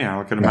 Yeah, I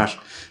know. I can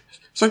imagine.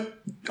 So,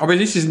 I mean,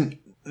 this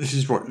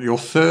is what, your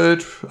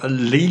third at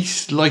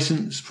least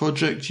licensed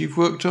project you've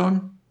worked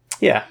on?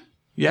 Yeah.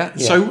 Yeah.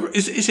 So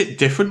is it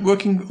different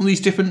working on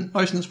these different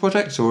licensed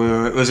projects,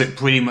 or was it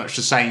pretty much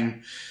the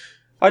same?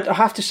 I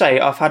have to say,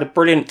 I've had a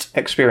brilliant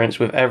experience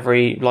with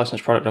every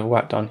licensed product I've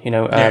worked on.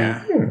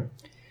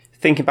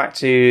 Thinking back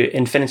to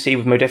Infinity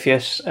with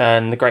Modiphius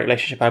and the great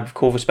relationship I had with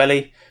Corvus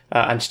Belli,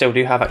 and still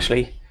do have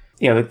actually.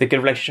 The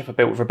good relationship I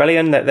built with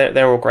Rebellion.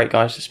 They're all great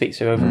guys to speak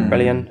to over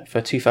Rebellion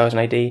for 2000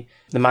 AD. The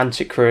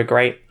Mantic crew are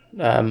great,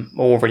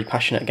 all really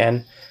passionate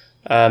again.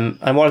 And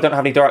while I don't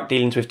have any direct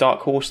dealings with Dark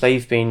Horse,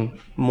 they've been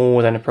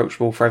more than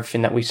approachable for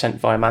everything that we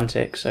sent via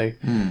Mantic. So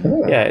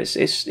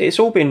it's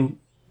all been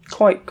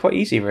quite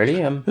easy,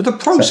 really. The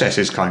process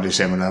is kind of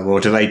similar,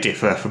 or do they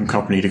differ from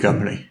company to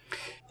company?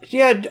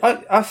 Yeah,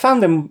 I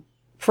found them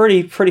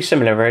pretty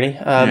similar, really.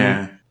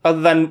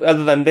 Other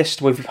than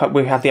this, we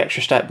have the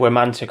extra step where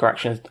Mantic are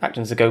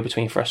acting as the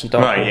go-between for us and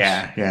Dark Horse. Right,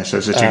 yeah. So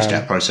it's a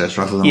two-step process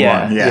rather than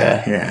one.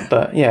 Yeah.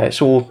 But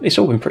it's all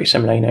been pretty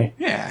similar,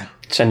 Yeah.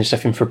 Sending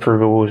stuff in for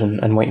approvals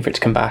and waiting for it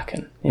to come back,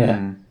 and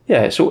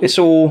it's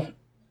all.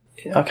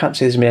 I can't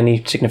see there's been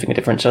any significant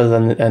difference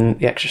other than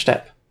the extra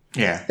step.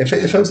 Yeah. It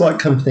feels like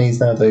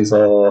companies nowadays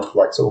are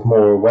like sort of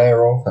more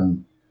aware of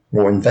and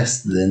more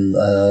invested in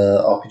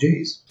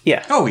RPGs.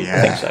 Yeah. Oh yeah.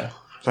 I think so.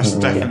 That's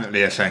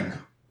definitely a thing.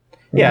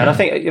 Yeah, and I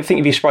think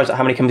you'd be surprised at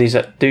how many companies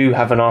that do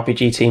have an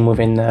RPG team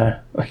within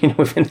their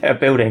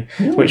building,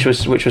 which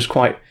was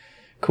quite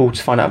cool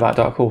to find out about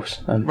Dark Horse.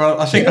 Well,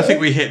 I think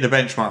we hit the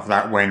benchmark for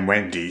that when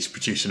Wendy's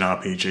produced an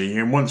RPG,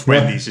 and once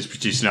Wendy's has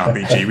produced an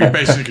RPG, we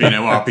basically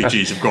know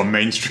RPGs have gone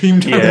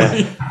mainstream.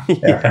 Very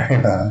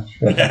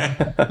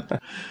much.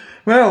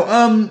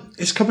 Well,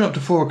 it's coming up to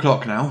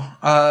 4:00 now,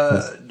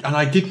 and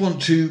I did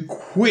want to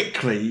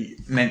quickly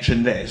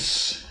mention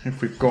this,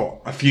 if we've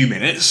got a few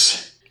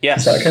minutes. Yes.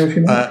 Is that okay with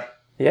you?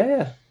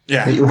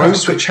 Yeah. You'll have to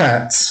switch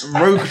hats.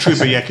 Rogue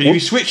Trooper, yeah. Can you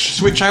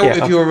switch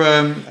out with your...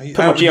 put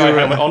my GI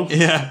helmet on.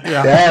 Yeah.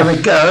 There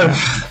we go.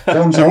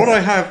 So what I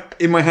have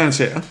in my hands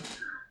here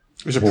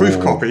is a proof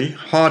copy,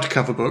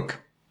 hardcover book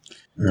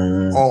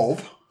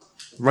of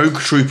Rogue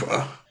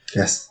Trooper.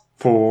 Yes.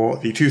 For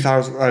the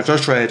 2000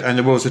 Judge Dredd and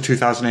the Worlds of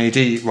 2000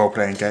 AD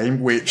role-playing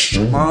game, which,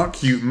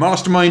 Mark, you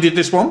masterminded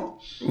this one.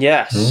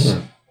 Yes.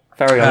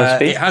 Very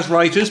honest. It has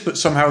writers, but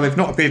somehow they've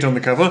not appeared on the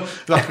cover.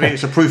 Luckily,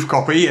 it's a proof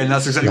copy, and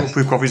that's exactly what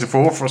proof copies are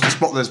for us to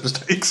spot those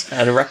mistakes.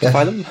 And to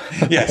rectify them.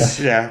 Yes,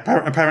 yeah.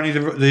 Apparently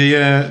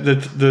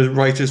the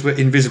writers were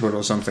invisible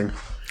or something.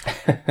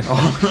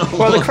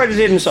 Well, they're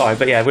credited inside,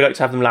 but yeah, we like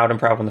to have them loud and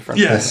proud on the front.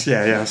 Yes,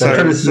 yeah. So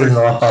in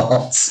our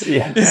hearts.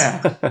 Yes.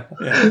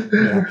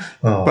 Yeah.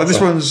 But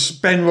this one's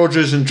Ben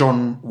Rogers and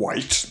John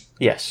White.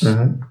 Yes.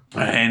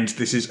 And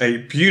this is a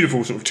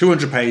beautiful sort of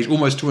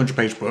almost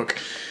 200-page book.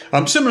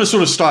 Similar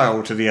sort of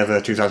style to the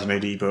other 2000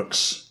 AD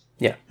books.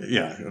 Yeah.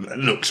 Yeah,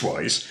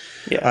 looks-wise.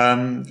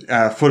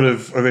 Yeah. Full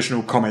of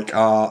original comic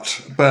art.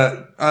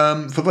 But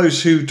for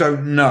those who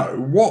don't know,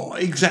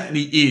 what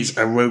exactly is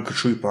a Rogue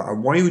Trooper,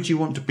 and why would you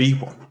want to be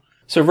one?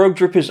 So Rogue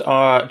Troopers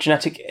are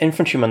genetic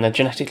infantrymen. They're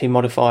genetically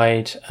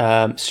modified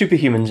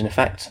superhumans, in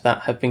effect,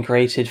 that have been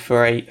created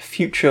for a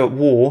future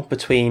war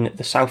between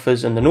the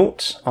Southers and the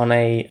Noughts on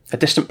a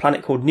distant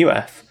planet called New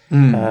Earth,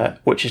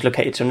 which is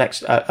located to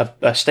next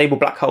a stable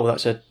black hole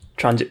that's a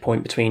transit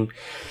point between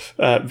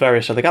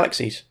various other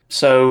galaxies.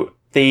 So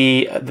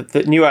the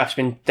New Earth's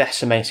been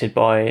decimated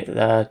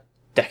by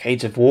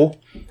decades of war.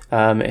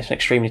 It's an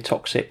extremely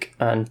toxic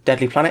and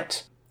deadly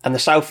planet. And the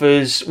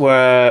Southers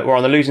were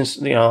on the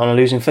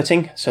losing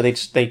footing, so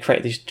they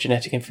created these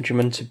genetic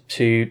infantrymen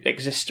to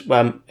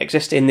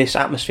exist in this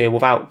atmosphere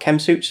without chem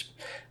suits,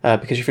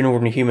 because if you're an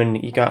ordinary human,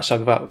 you go outside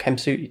without a chem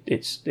suit,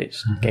 it's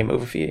game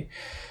over for you.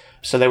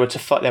 So they would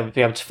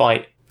be able to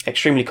fight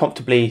extremely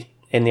comfortably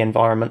in the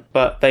environment,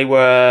 but they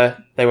were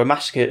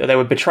massacred. They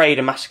were betrayed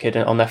and massacred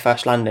on their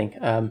first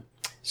landing.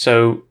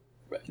 So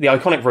the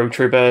iconic Rogue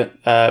Trooper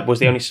was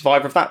the only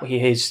survivor of that.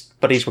 His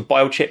buddies were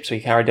biochips, so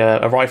he carried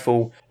a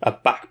rifle, a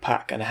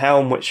backpack, and a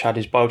helm, which had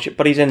his biochip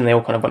buddies in, and they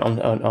all kind of went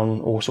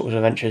on all sorts of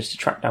adventures to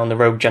track down the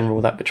rogue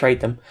general that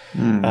betrayed them.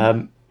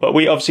 But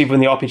we obviously,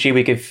 within the RPG,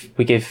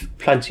 we give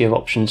plenty of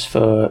options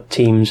for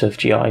teams of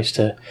GIs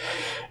to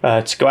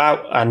go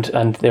out,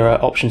 and there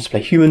are options to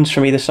play humans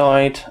from either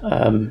side,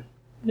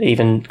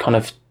 even kind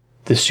of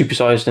the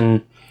supersized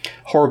and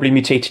horribly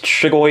mutated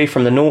Strigoi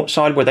from the Nought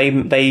side, where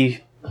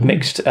they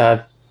mixed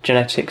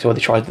genetics, or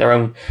they tried their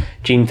own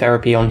gene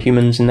therapy on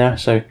humans in there.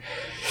 So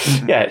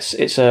yeah,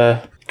 it's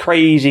a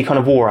crazy kind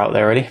of war out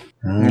there, really.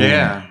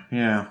 Yeah.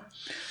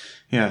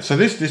 So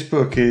this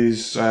book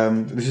is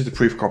this is the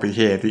proof copy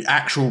here. The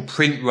actual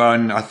print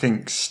run, I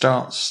think,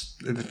 starts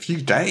in a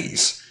few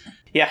days.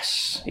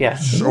 Yes.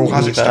 Or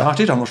has it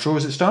started? I'm not sure.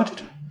 Has it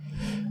started?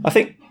 I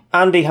think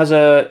Andy's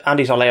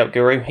our layout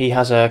guru. He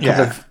has a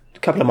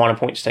couple of minor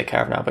points to take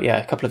care of now, but yeah,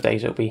 a couple of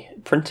days it'll be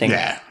printing.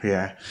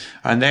 Yeah.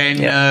 And then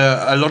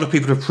a lot of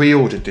people have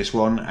pre-ordered this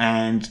one,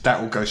 and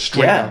that will go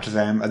straight out to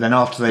them. And then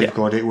after they've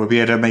got it, we'll be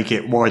able to make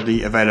it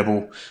widely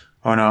available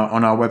on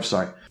our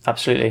website.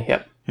 Absolutely,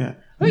 yeah.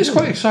 It's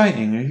quite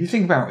exciting. If you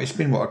think about it, it's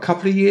been, a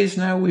couple of years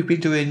now we've been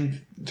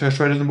doing Judge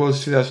Dredd and the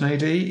Worlds 2000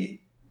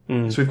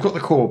 AD. So we've got the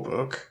core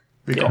book.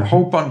 We've got a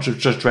whole bunch of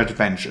Judge Dredd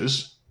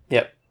adventures.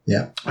 Yep.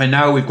 Yeah. And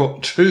now we've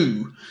got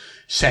 2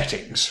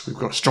 settings. We've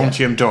got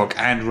Strontium Dog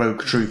and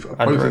Rogue Trooper.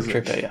 And Both Rogue of them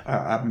Trooper, yeah.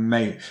 are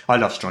amazing. I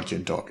love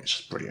Strontium Dog. It's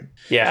just brilliant.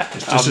 Yeah,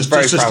 It's I'm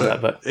very proud of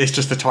that. But it's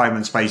just the time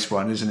and space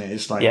one, isn't it?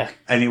 It's like Yeah.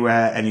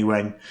 anywhere,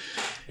 anywhen.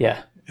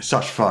 yeah, It's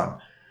such fun.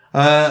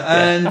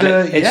 I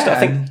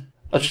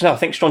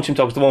think Strontium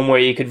Dog's the one where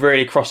you could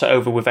really cross it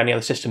over with any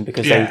other system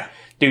because Yeah.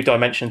 they do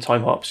dimension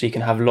time hop, so you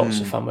can have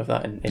lots of fun with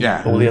that in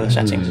Yeah. all the other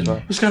settings as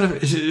well. It's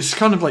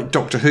kind of like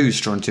Doctor Who's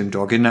Strontium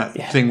Dog in that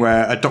thing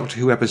where a Doctor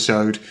Who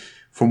episode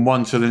from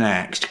one to the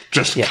next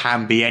just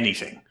can be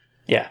anything,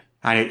 Yeah,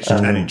 and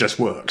it just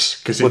works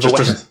because it with a just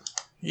Western, doesn't.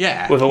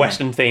 Yeah, with a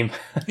Western theme.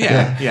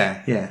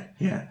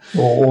 yeah.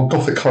 Or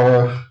Gothic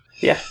horror.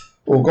 Yeah,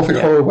 Or Gothic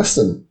horror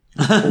Western.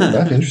 Oh,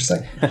 that'd be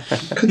interesting.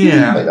 Couldn't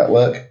even make that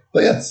work.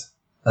 But yes.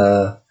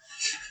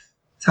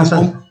 Sounds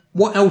fun.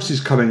 What else is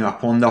coming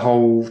up on the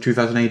whole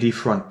 2000 AD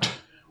front?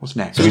 What's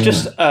next? so we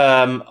just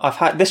I've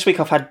had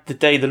the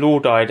day the law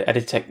died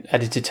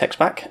edited text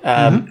back.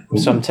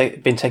 So I'm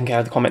been taking care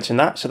of the comments in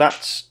that. So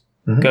that's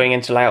going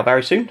into layout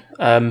very soon.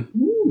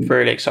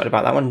 Really excited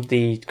about that one.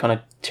 The kind of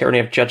tyranny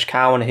of Judge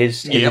Cal and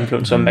his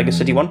influence on Mega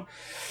City 1.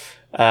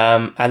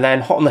 And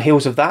then hot on the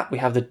heels of that, we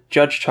have the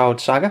Judge Child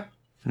Saga.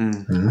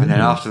 And then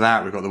after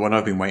that, we've got the one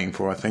I've been waiting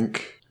for, I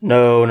think.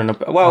 No.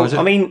 Well, is it?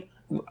 I mean,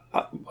 we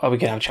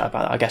can have a chat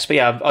about that, I guess. But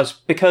yeah,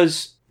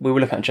 because we were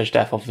looking at Judge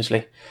Death,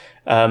 obviously.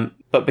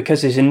 But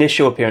because his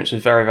initial appearance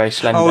was very, very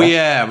slender. Oh,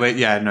 yeah.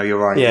 No, you're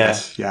right. Yeah.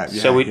 Yes. Yeah.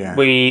 So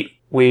we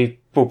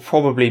will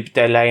probably be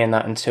delaying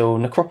that until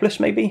Necropolis,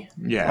 maybe?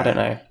 Yeah. I don't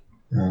know.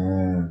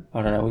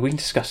 I don't know. We can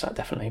discuss that,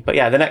 definitely. But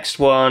yeah, the next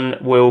one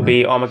will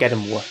be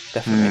Armageddon War,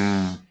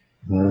 definitely.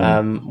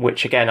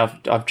 Which, again,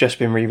 I've just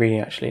been rereading,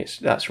 actually.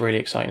 That's really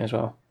exciting as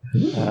well.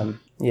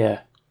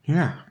 Yeah.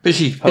 Yeah.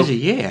 Busy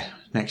year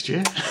next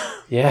year.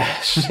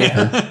 Yes.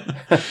 Yeah.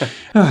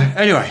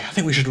 Anyway, I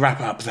think we should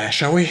wrap up there,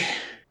 shall we?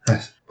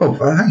 Yes. Well,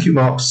 thank you,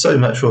 Mark, so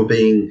much for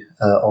being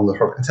on the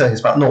front and telling us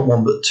about not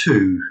one but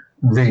 2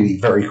 really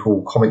very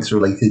cool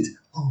comics-related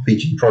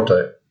RPG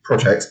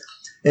projects.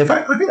 In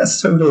fact, I think that's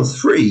a total of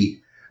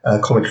 3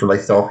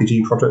 comics-related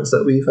RPG projects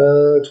that we've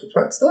talked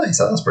about today,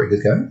 so that's pretty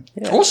good going.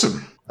 Yeah.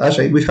 Awesome.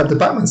 Actually, we've had the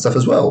Batman stuff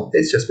as well.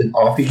 It's just been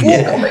RPG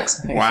and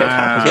comics.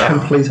 Wow.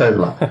 Complete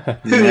overlap.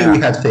 Who knew we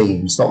had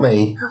themes? Not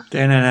me.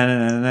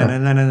 Batman.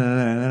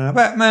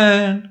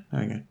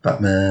 Okay.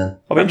 Batman.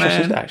 I'm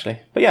interested, actually.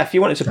 But yeah, if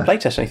you wanted to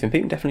playtest anything,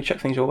 people can definitely check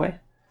things your way.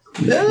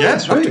 Yeah,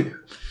 that's right.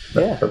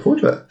 Look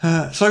forward to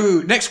it.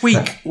 So next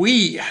week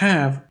we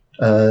have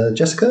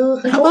Jessica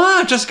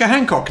Hancock? Jessica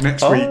Hancock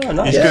next week.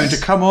 Nice. Is going to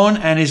come on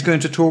and is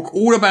going to talk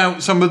all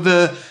about some of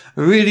the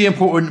really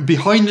important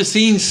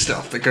behind-the-scenes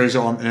stuff that goes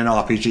on in an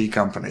RPG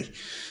company.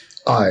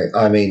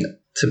 I mean,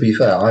 to be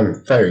fair, I'm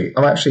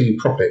actually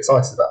properly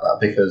excited about that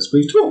because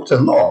we've talked a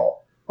lot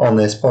on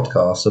this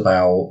podcast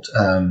about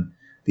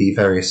the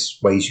various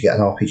ways you get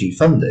an RPG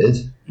funded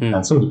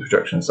and some of the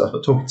production and stuff,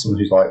 but talking to someone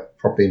who's like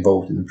properly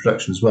involved in the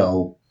production as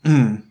well,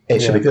 it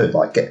should be good.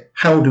 Like,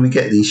 how do we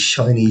get these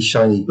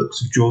shiny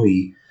books of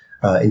joy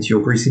into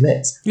your greasy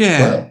mitts? Yeah,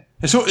 well,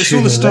 it's all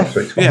the stuff.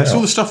 It's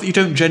all the stuff that you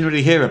don't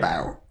generally hear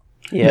about.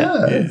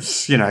 Yeah.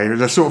 It's,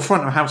 the sort of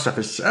front of house stuff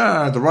is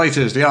the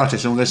writers, the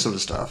artists, and all this sort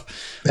of stuff.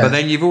 Yeah. But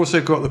then you've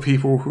also got the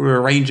people who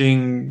are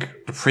arranging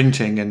the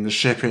printing and the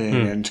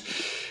shipping and,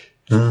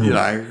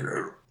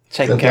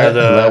 taking care of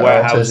the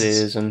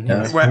warehouses and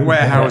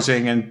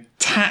warehousing and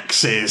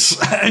taxes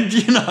and,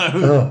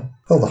 the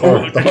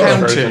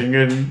accounting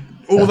and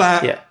all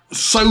that. Yeah.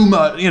 So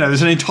much,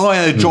 there's an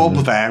entire job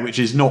there which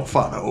is not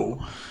fun at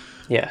all.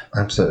 Yeah,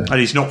 absolutely. At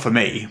least not for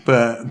me,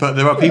 but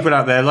there are people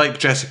out there like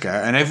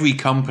Jessica, and every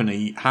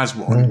company has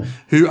one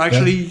who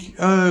actually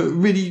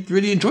really,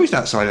 really enjoys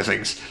that side of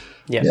things.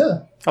 Yeah.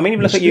 I mean,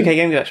 even look at UK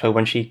Games Expo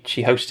when she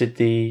hosted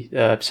the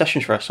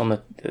sessions for us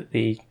on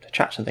the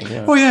chats and things.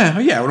 Oh yeah,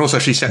 and also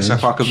she sets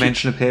up our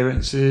convention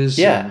appearances.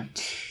 Yeah.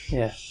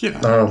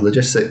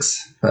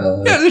 Logistics.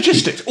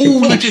 Logistics.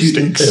 All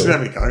logistics. There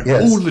we go.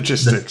 Yes. All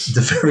logistics.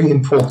 The very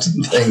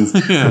important things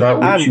without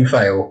which you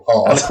fail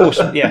hard. And of course,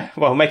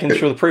 making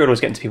sure the pre-orders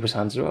get into people's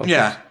hands as well.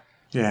 Yeah.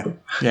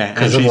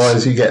 Because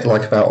otherwise you get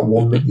like about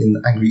 1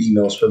 million angry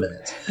emails per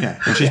minute. Yeah,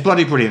 and she's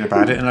bloody brilliant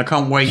about it, and I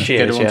can't wait to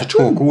get her on to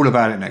talk all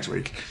about it next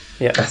week.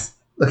 Yeah. Yes.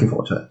 Looking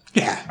forward to it.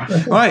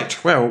 Yeah.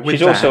 Right. Well,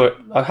 she's also,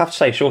 I have to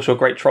say, she's also a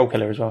great troll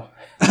killer as well.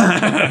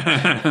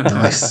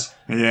 Nice.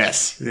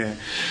 Yes. Yeah.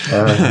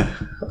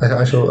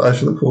 I shall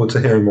look forward to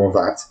hearing more of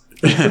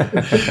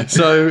that.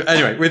 So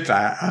anyway, with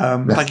that,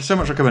 thank you so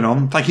much for coming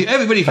on. Thank you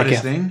everybody for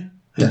listening.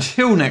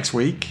 Until next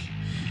week,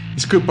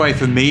 it's goodbye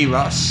from me,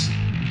 Russ.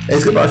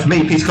 It's goodbye from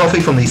me, Peter Coffey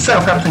from the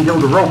Southampton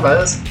Guild of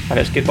Roleplayers. And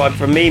it's goodbye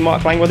from me,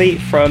 Mark Langworthy,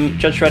 from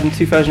Judge Dredd in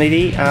 2000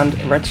 AD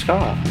and Red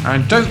Scar.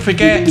 And don't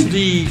forget,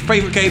 the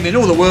favourite game in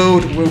all the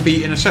world will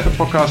be in a separate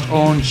podcast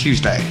on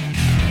Tuesday.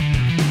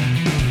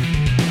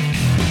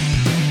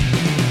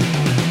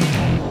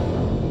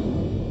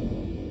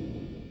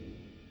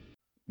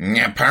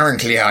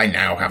 Apparently I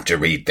now have to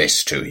read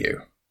this to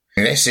you.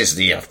 This is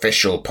the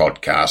official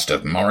podcast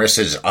of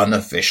Morris's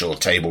unofficial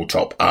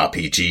tabletop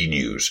RPG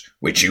news,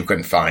 which you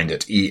can find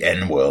at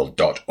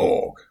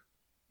enworld.org.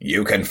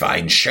 You can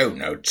find show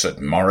notes at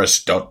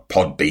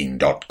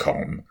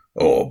morris.podbean.com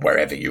or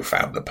wherever you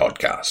found the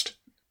podcast.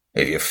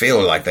 If you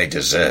feel like they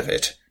deserve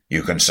it,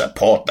 you can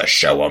support the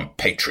show on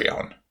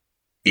Patreon.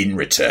 In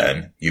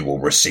return, you will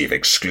receive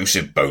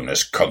exclusive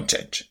bonus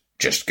content.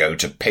 Just go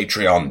to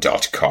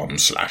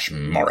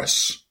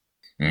patreon.com/Morris.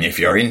 If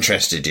you're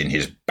interested in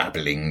his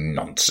babbling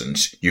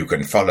nonsense, you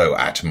can follow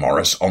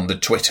 @Morris on the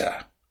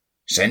Twitter.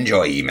 Send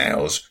your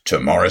emails to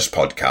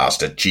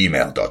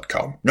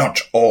morrispodcast@gmail.com.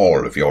 Not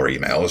all of your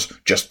emails,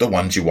 just the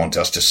ones you want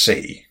us to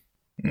see.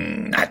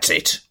 That's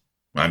it.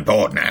 I'm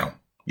bored now.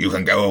 You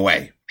can go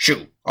away.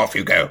 Shoo, off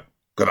you go.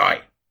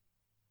 Goodbye.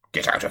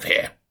 Get out of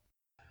here.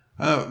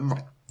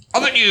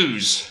 Other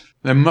news!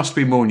 There must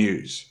be more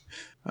news.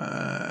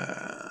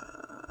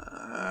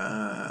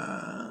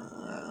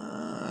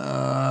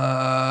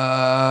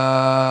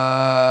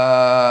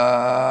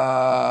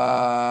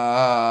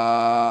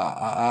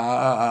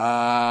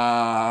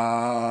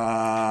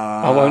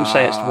 I won't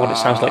say it's what it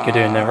sounds like you're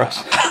doing there,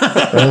 Russ.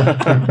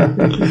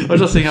 I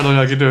was just thinking how long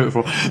I could do it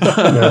for.